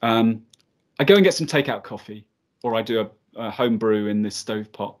 I go and get some takeout coffee, or I do a home brew in this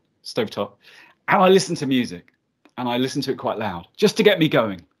stovetop, and I listen to music, and I listen to it quite loud just to get me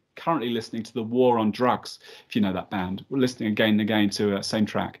going. Currently listening to The War on Drugs, if you know that band. We're listening again and again to the same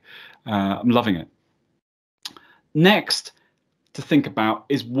track. I'm loving it. Next to think about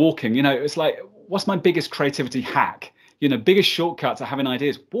is walking. You know, it's like, what's my biggest creativity hack? You know, biggest shortcut to having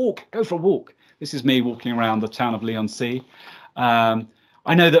ideas. Walk, go for a walk. This is me walking around the town of Leigh-on-Sea.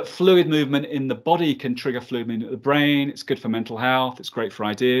 I know that fluid movement in the body can trigger fluid movement in the brain. It's good for mental health. It's great for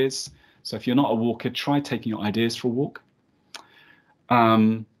ideas. So if you're not a walker, try taking your ideas for a walk.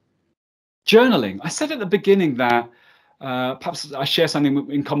 Journaling. I said at the beginning that perhaps I share something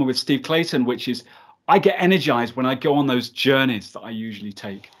in common with Steve Clayton, which is I get energized when I go on those journeys that I usually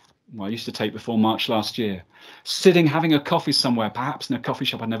take. Well, I used to take before March last year. Sitting, having a coffee somewhere, perhaps in a coffee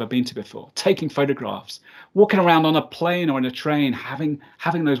shop I'd never been to before, taking photographs, walking around on a plane or in a train, having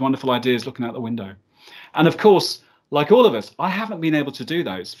those wonderful ideas looking out the window. And of course, like all of us, I haven't been able to do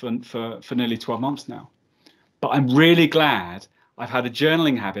those for nearly 12 months now. But I'm really glad I've had a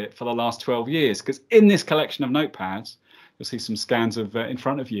journaling habit for the last 12 years, because in this collection of notepads, you'll see some scans of in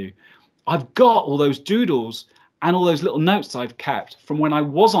front of you, I've got all those doodles and all those little notes I've kept from when I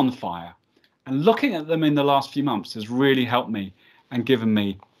was on fire. And looking at them in the last few months has really helped me and given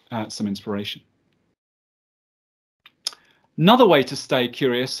me some inspiration. Another way to stay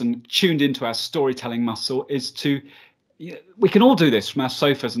curious and tuned into our storytelling muscle is we can all do this from our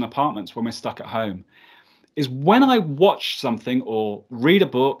sofas and apartments when we're stuck at home, is when I watch something or read a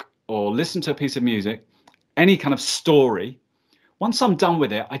book or listen to a piece of music, any kind of story, once I'm done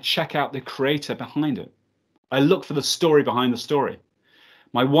with it, I check out the creator behind it. I look for the story behind the story.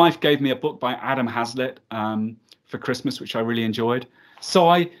 My wife gave me a book by Adam Hazlitt for Christmas, which I really enjoyed. So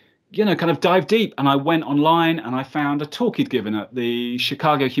I, kind of dived deep, and I went online and I found a talk he'd given at the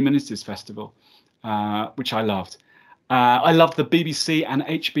Chicago Humanities Festival, which I loved. I loved the BBC and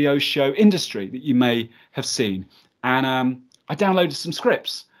HBO show Industry that you may have seen. And I downloaded some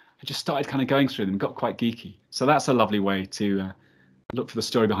scripts. I just started kind of going through them, got quite geeky. So that's a lovely way to look for the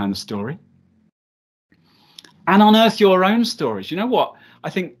story behind the story. And unearth your own stories. You know what? I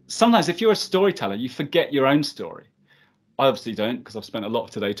think sometimes if you're a storyteller, you forget your own story. I obviously don't, because I've spent a lot of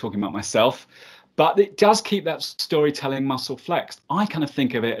today talking about myself. But it does keep that storytelling muscle flexed. I kind of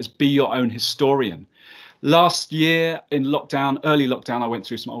think of it as be your own historian. Last year in lockdown, early lockdown, I went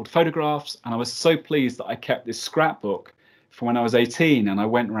through some old photographs, and I was so pleased that I kept this scrapbook from when I was 18, and I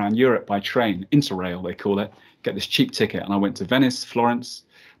went around Europe by train, Interrail they call it, get this cheap ticket, and I went to Venice, Florence,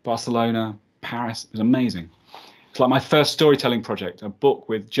 Barcelona, Paris. It was amazing. It's like my first storytelling project, a book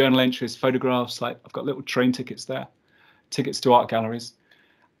with journal entries, photographs, like I've got little train tickets there, tickets to art galleries.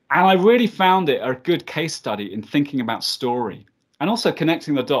 And I really found it a good case study in thinking about story and also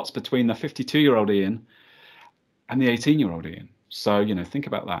connecting the dots between the 52-year-old Ian and the 18-year-old Ian. So, think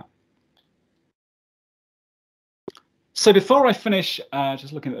about that. So before I finish,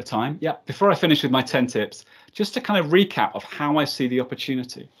 just looking at the time, yeah, before I finish with my 10 tips, just to kind of recap of how I see the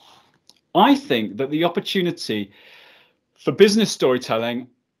opportunity. I think that the opportunity for business storytelling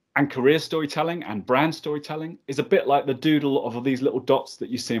and career storytelling and brand storytelling is a bit like the doodle of these little dots that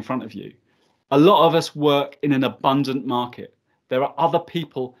you see in front of you. A lot of us work in an abundant market. There are other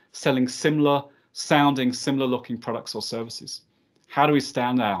people selling similar sounding, similar looking products or services. How do we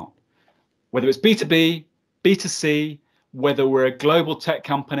stand out? Whether it's B2B, B2C, whether we're a global tech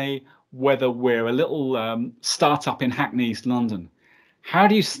company, whether we're a little startup in Hackney, East London. How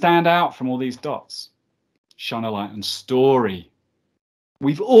do you stand out from all these dots? Shine a light on story.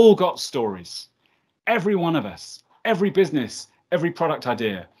 We've all got stories. Every one of us, every business, every product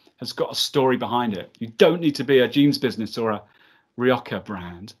idea has got a story behind it. You don't need to be a jeans business or a Rioja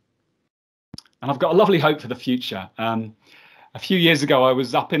brand. And I've got a lovely hope for the future. A few years ago, I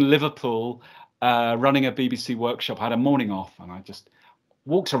was up in Liverpool running a BBC workshop. I had a morning off and I just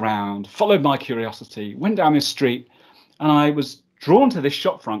walked around, followed my curiosity, went down this street, and I was drawn to this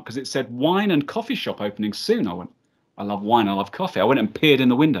shop front because it said wine and coffee shop opening soon. I went, I love wine, I love coffee. I went and peered in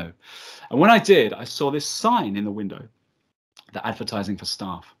the window. And when I did, I saw this sign in the window, the advertising for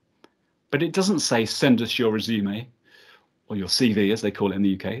staff. But it doesn't say send us your resume or your CV, as they call it in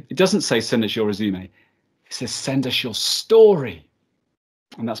the UK. It doesn't say send us your resume. It says send us your story.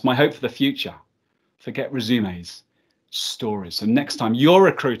 And that's my hope for the future. Forget resumes, stories. So next time you're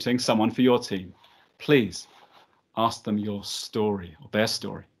recruiting someone for your team, please ask them your story or their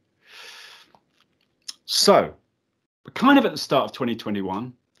story. So we're kind of at the start of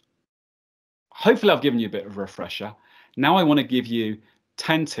 2021. Hopefully I've given you a bit of a refresher. Now I want to give you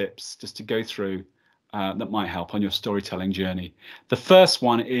 10 tips just to go through that might help on your storytelling journey. The first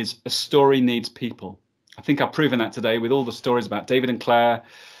one is a story needs people. I think I've proven that today with all the stories about David and Claire,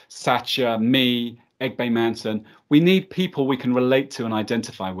 Satcher, me, Eggbay Manton. We need people we can relate to and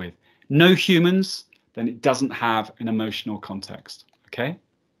identify with. No humans, then it doesn't have an emotional context. Okay.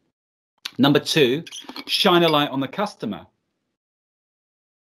 Number 2, shine a light on the customer.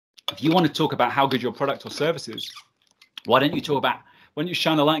 If you want to talk about how good your product or service is, why don't you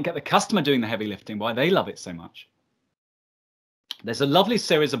shine a light and get the customer doing the heavy lifting, why they love it so much? There's a lovely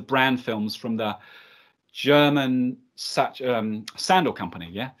series of brand films from the German sandal company,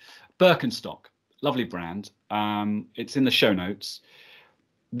 yeah, Birkenstock, lovely brand. It's in the show notes.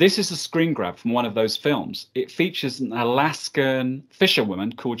 This is a screen grab from one of those films. It features an Alaskan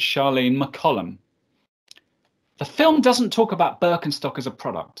fisherwoman called Charlene McCollum. The film doesn't talk about Birkenstock as a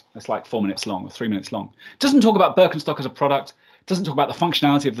product. It's like 4 minutes long or 3 minutes long. It doesn't talk about Birkenstock as a product. It doesn't talk about the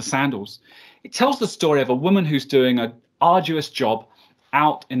functionality of the sandals. It tells the story of a woman who's doing an arduous job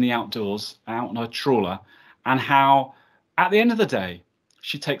out in the outdoors, out on her trawler, and how at the end of the day,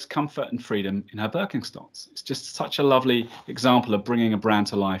 she takes comfort and freedom in her Birkenstocks. It's just such a lovely example of bringing a brand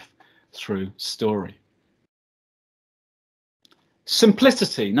to life through story.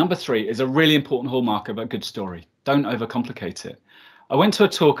 Simplicity, number 3, is a really important hallmark of a good story. Don't overcomplicate it. I went to a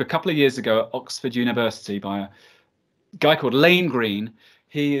talk a couple of years ago at Oxford University by a guy called Lane Green.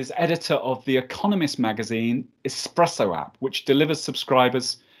 He is editor of the Economist magazine Espresso app, which delivers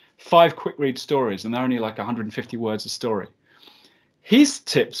subscribers 5 quick read stories, and they're only like 150 words a story. His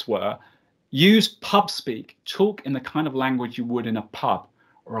tips were use pub speak, talk in the kind of language you would in a pub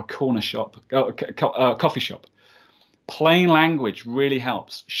or a corner shop, coffee shop. Plain language really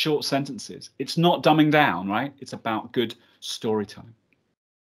helps. Short sentences. It's not dumbing down, right? It's about good storytelling.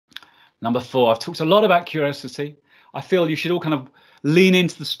 Number 4, I've talked a lot about curiosity. I feel you should all kind of lean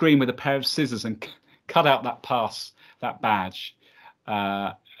into the screen with a pair of scissors and cut out that pass, that badge,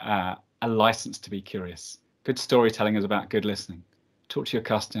 a license to be curious. Good storytelling is about good listening. Talk to your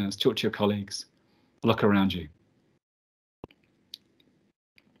customers, talk to your colleagues, look around you.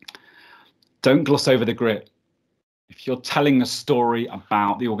 Don't gloss over the grit. If you're telling a story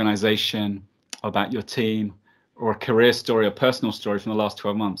about the organization, about your team, or a career story or personal story from the last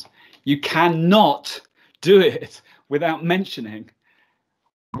 12 months, you cannot do it without mentioning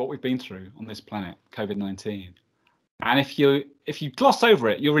what we've been through on this planet, COVID-19. And if you gloss over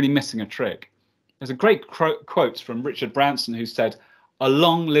it, you're really missing a trick. There's a great quote from Richard Branson who said, "A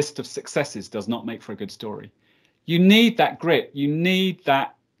long list of successes does not make for a good story." You need that grit. You need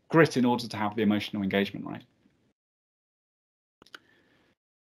that grit in order to have the emotional engagement right.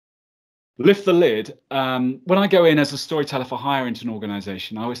 Lift the lid. When I go in as a storyteller for hire into an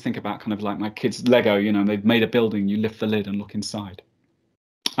organization, I always think about kind of like my kids' Lego, you know, they've made a building, you lift the lid and look inside.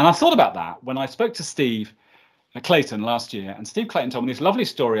 And I thought about that when I spoke to Steve Clayton last year, and Steve Clayton told me this lovely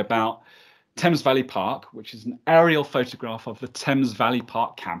story about Thames Valley Park, which is an aerial photograph of the Thames Valley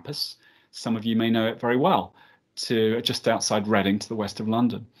Park campus. Some of you may know it very well. to just outside Reading to the west of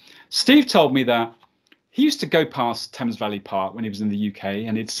London. Steve told me that he used to go past Thames Valley Park when he was in the UK,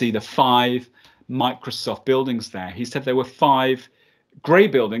 and he'd see the 5 Microsoft buildings there. He said there were 5 grey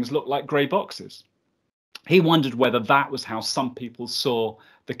buildings, looked like grey boxes. He wondered whether that was how some people saw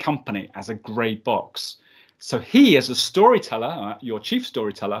the company, as a grey box. So he, as a storyteller, your chief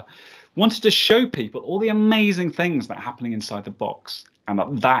storyteller, wanted to show people all the amazing things that are happening inside the box,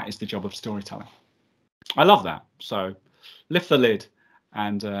 and that is the job of storytelling. I love that. So lift the lid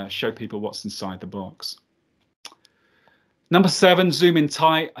and show people what's inside the box. Number 7, zoom in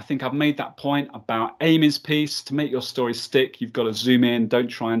tight. I think I've made that point about Amy's piece. To make your story stick, you've got to zoom in. Don't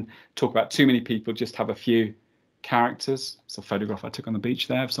try and talk about too many people. Just have a few characters. It's a photograph I took on the beach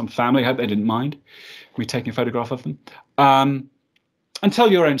there of some family. I hope they didn't mind me taking a photograph of them. And tell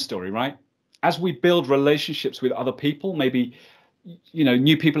your own story, right? As we build relationships with other people, maybe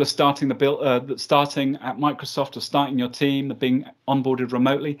new people are starting starting at Microsoft, or starting your team, they're being onboarded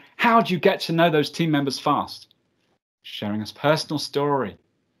remotely. How do you get to know those team members fast? Sharing a personal story.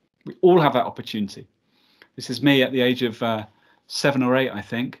 We all have that opportunity. This is me at the age of 7 or 8, I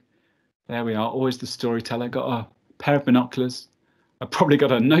think. There we are, always the storyteller. Got a pair of binoculars. I probably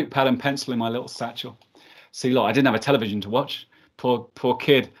got a notepad and pencil in my little satchel. See, look, I didn't have a television to watch. Poor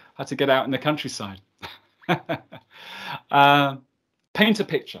kid had to get out in the countryside. Paint a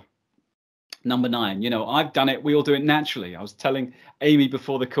picture. Number 9, I've done it. We all do it naturally. I was telling Amy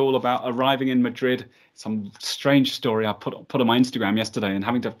before the call about arriving in Madrid, some strange story I put on my Instagram yesterday, and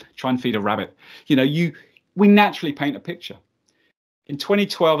having to try and feed a rabbit. We naturally paint a picture. In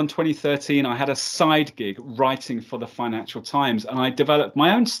 2012 and 2013, I had a side gig writing for the Financial Times, and I developed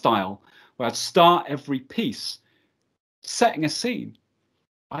my own style where I'd start every piece setting a scene.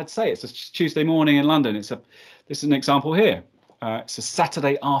 I'd say it's a Tuesday morning in London. This is an example here. It's a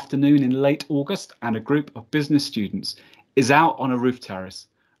Saturday afternoon in late August, and a group of business students is out on a roof terrace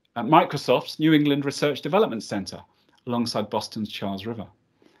at Microsoft's New England Research Development Center alongside Boston's Charles River.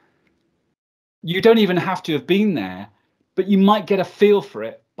 You don't even have to have been there, but you might get a feel for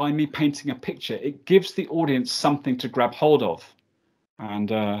it by me painting a picture. It gives the audience something to grab hold of. And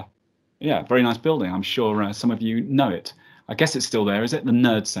yeah, very nice building. I'm sure some of you know it. I guess it's still there, is it? The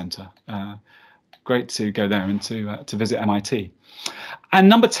Nerd Center. Great to go there and to visit MIT. And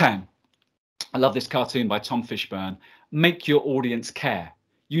number 10, I love this cartoon by Tom Fishburne. Make your audience care.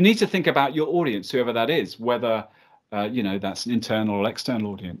 You need to think about your audience, whoever that is, whether that's an internal or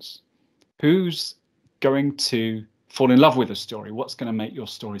external audience. Who's going to fall in love with a story? What's going to make your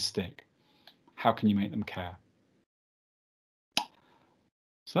story stick? How can you make them care?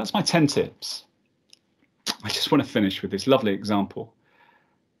 So that's my 10 tips. I just want to finish with this lovely example.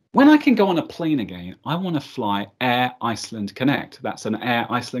 When I can go on a plane again, I want to fly Air Iceland Connect. That's an Air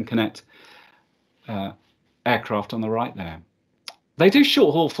Iceland Connect aircraft on the right there. They do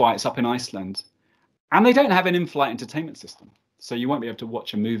short-haul flights up in Iceland, and they don't have an in-flight entertainment system. So you won't be able to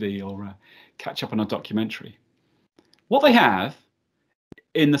watch a movie or catch up on a documentary. What they have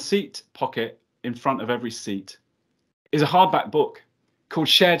in the seat pocket in front of every seat is a hardback book called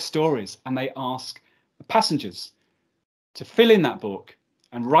Shared Stories, and they ask the passengers to fill in that book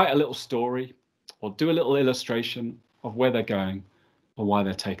and write a little story or do a little illustration of where they're going or why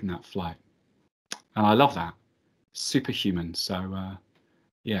they're taking that flight. And I love that. Superhuman. So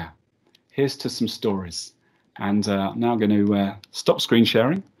yeah, here's to some stories. And now I'm going to stop screen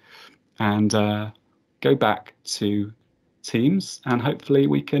sharing and go back to Teams, and hopefully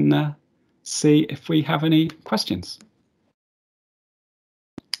we can see if we have any questions.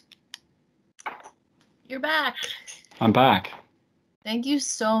 You're back. I'm back. Thank you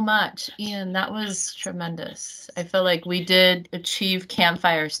so much, Ian. That was tremendous. I feel like we did achieve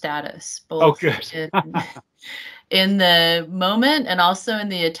campfire status, both in the moment and also in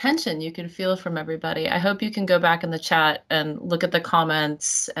the attention you can feel from everybody. I hope you can go back in the chat and look at the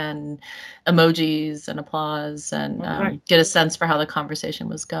comments and emojis and applause and get a sense for how the conversation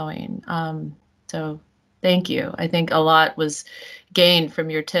was going. So thank you. I think a lot was gained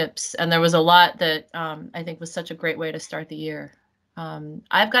from your tips, and there was a lot that I think was such a great way to start the year.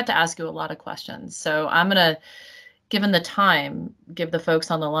 I've got to ask you a lot of questions, so I'm going to, given the time, give the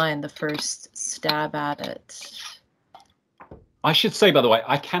folks on the line the first stab at it. I should say, by the way,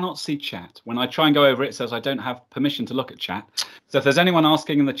 I cannot see chat. When I try and go over it, it says I don't have permission to look at chat. So if there's anyone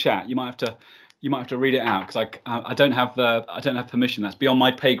asking in the chat, you might have to read it out, because I don't have permission. That's beyond my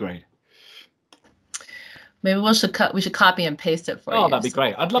pay grade. Maybe we should copy and paste it for you. Oh, that'd be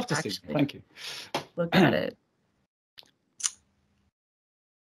great. I'd love to see. Thank you. Look at it.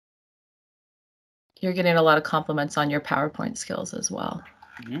 You're getting a lot of compliments on your PowerPoint skills as well.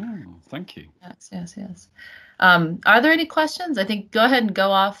 Thank you. Yes. Are there any questions? I think go ahead and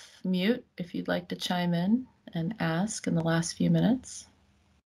go off mute if you'd like to chime in and ask in the last few minutes.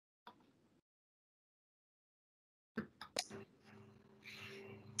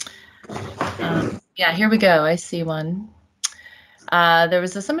 Yeah, here we go. I see one. There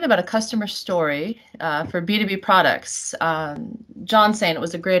was something about a customer story for B2B products. John saying it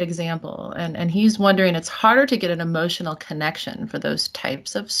was a great example, and he's wondering it's harder to get an emotional connection for those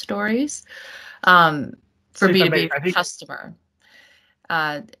types of stories for B2B customer.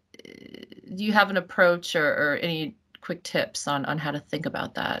 Do you have an approach or any quick tips on how to think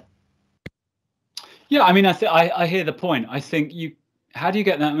about that? Yeah, I mean, I hear the point. I think how do you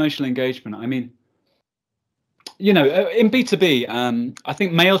get that emotional engagement? I mean, you know, in B2B, I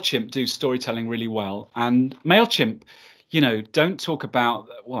think MailChimp do storytelling really well. And MailChimp, you know, don't talk about,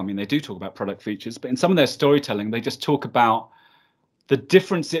 well, I mean, they do talk about product features, but in some of their storytelling, they just talk about the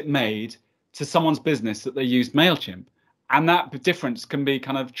difference it made to someone's business that they used MailChimp. And that difference can be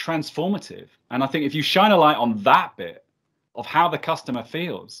kind of transformative. And I think if you shine a light on that bit of how the customer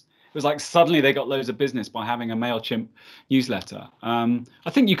feels, it was like suddenly they got loads of business by having a MailChimp newsletter. I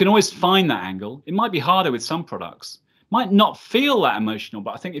think you can always find that angle. It might be harder with some products, might not feel that emotional,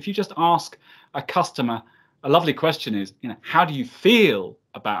 but I think if you just ask a customer, a lovely question is, you know, how do you feel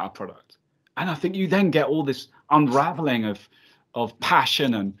about our product? And I think you then get all this unraveling of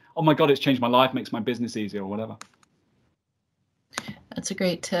passion and, oh my God, it's changed my life, makes my business easier or whatever. That's a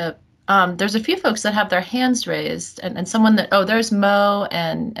great tip. There's a few folks that have their hands raised and someone that, oh, there's Mo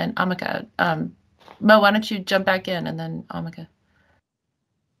and Amika. Mo, why don't you jump back in and then Amika.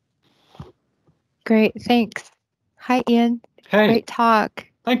 Great, thanks. Hi, Ian. Hey. Great talk.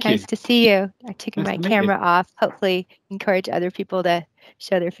 Thank you. Nice to see you. I've taken Nice my camera off. Hopefully encourage other people to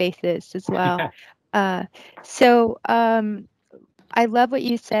show their faces as well. Yeah. I love what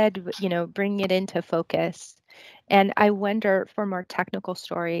you said, you know, bringing it into focus. And I wonder for more technical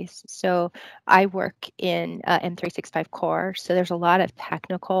stories. So I work in M365 Core. So there's a lot of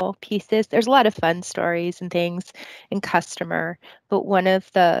technical pieces. There's a lot of fun stories and things in customer. But one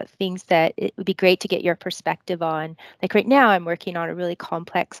of the things that it would be great to get your perspective on, like right now, I'm working on a really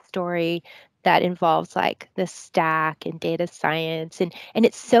complex story that involves like the stack and data science and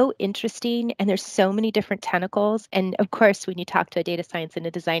it's so interesting and there's so many different tentacles. And of course, when you talk to a data science and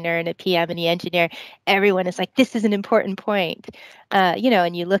a designer and a PM and the engineer, everyone is like, this is an important point, you know,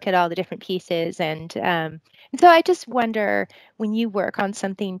 and you look at all the different pieces. And so I just wonder, when you work on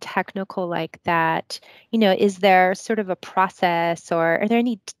something technical like that, you know, is there sort of a process or are there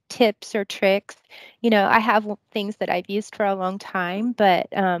any tips or tricks? You know, I have things that I've used for a long time, but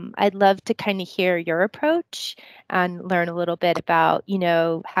I'd love to kind of hear your approach and learn a little bit about, you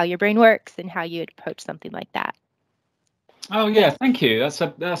know, how your brain works and how you'd approach something like that. Oh, yeah, thank you. That's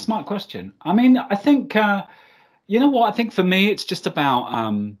a smart question. I mean, I think, you know what, I think for me, it's just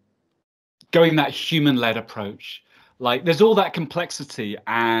about going that human-led approach. Like there's all that complexity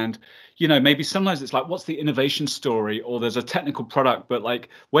and, you know, maybe sometimes it's like, what's the innovation story? Or there's a technical product, but like,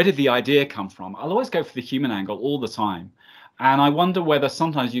 where did the idea come from? I'll always go for the human angle all the time. And I wonder whether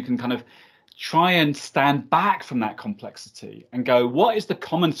sometimes you can kind of try and stand back from that complexity and go, what is the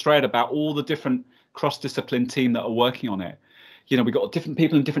common thread about all the different cross-discipline team that are working on it? You know, we've got different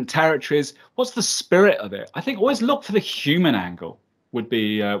people in different territories. What's the spirit of it? I think always look for the human angle would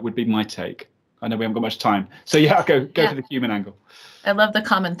be my take. I know we haven't got much time, so yeah, go for the human angle. I love the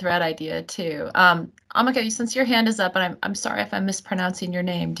common thread idea too. Amika, since your hand is up, and I'm sorry if I'm mispronouncing your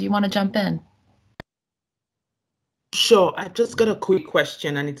name, do you want to jump in? Sure. I've just got a quick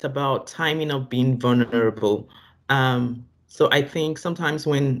question, and it's about timing of being vulnerable. So I think sometimes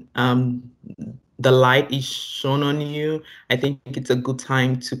when the light is shown on you, I think it's a good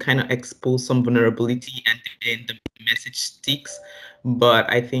time to kind of expose some vulnerability and then the message sticks. But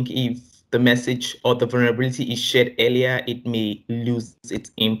I think if the message or the vulnerability is shared earlier, it may lose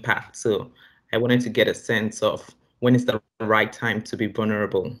its impact. So I wanted to get a sense of when is the right time to be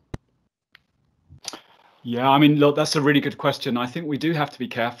vulnerable. Yeah, I mean, look, that's a really good question. I think we do have to be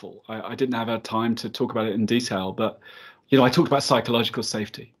careful. I didn't have a time to talk about it in detail, but, you know, I talked about psychological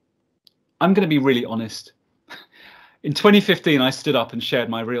safety. I'm going to be really honest. In 2015, I stood up and shared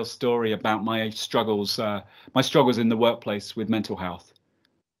my real story about my struggles in the workplace with mental health.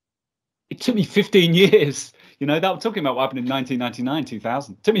 It took me 15 years. You know, that we're talking about what happened in 1999,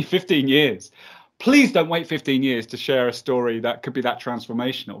 2000. It took me 15 years. please don't wait 15 years to share a story that could be that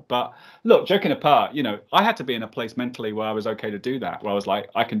transformational. But look, joking apart, you know, I had to be in a place mentally where I was okay to do that, where I was like,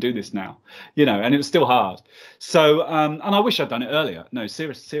 I can do this now, you know, and it was still hard. So, and I wish I'd done it earlier. No,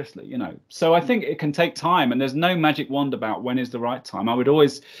 seriously, you know. So I think it can take time, and there's no magic wand about when is the right time. I would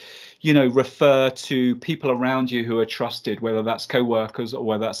always, you know, refer to people around you who are trusted, whether that's co-workers or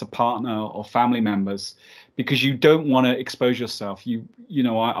whether that's a partner or family members, because you don't want to expose yourself. You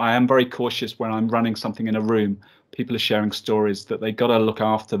know, I am very cautious when I'm running something in a room. People are sharing stories that they got to look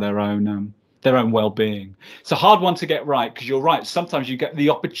after their own well-being. It's a hard one to get right, because you're right. Sometimes you get the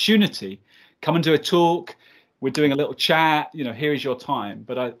opportunity, come and do a talk. We're doing a little chat. You know, here is your time.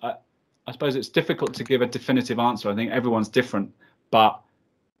 But I suppose it's difficult to give a definitive answer. I think everyone's different, but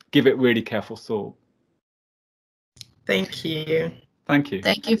give it really careful thought. Thank you. Thank you.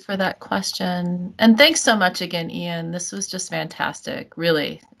 Thank you for that question. And thanks so much again, Ian. This was just fantastic.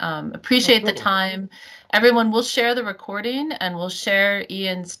 Really appreciate the time. Everyone, will share the recording and we'll share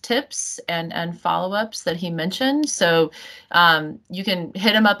Ian's tips and follow-ups that he mentioned. So you can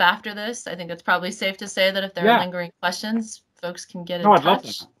hit him up after this. I think it's probably safe to say that if there are lingering questions, folks can get in touch. I'd love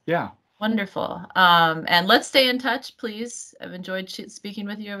that. Yeah. Wonderful. And let's stay in touch, please. I've enjoyed speaking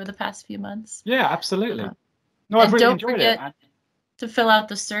with you over the past few months. Yeah, absolutely. No, I've really enjoyed it. To fill out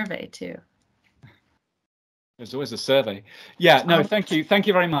the survey too. There's always a survey. Yeah, no, thank you. Thank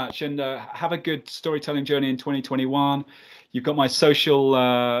you very much. And have a good storytelling journey in 2021. You've got my social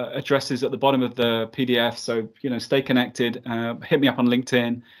addresses at the bottom of the PDF. So, you know, stay connected. Hit me up on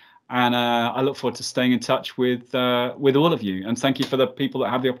LinkedIn. And I look forward to staying in touch with all of you. And thank you for the people that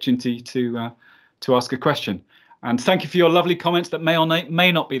have the opportunity to ask a question. And thank you for your lovely comments that may or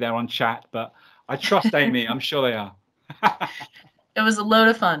may not be there on chat, but I trust Amy. I'm sure they are. It was a load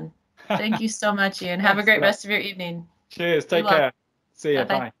of fun. Thank you so much, Ian. Have a great rest of your evening. Cheers. Take care. See you.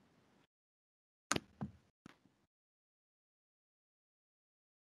 Bye.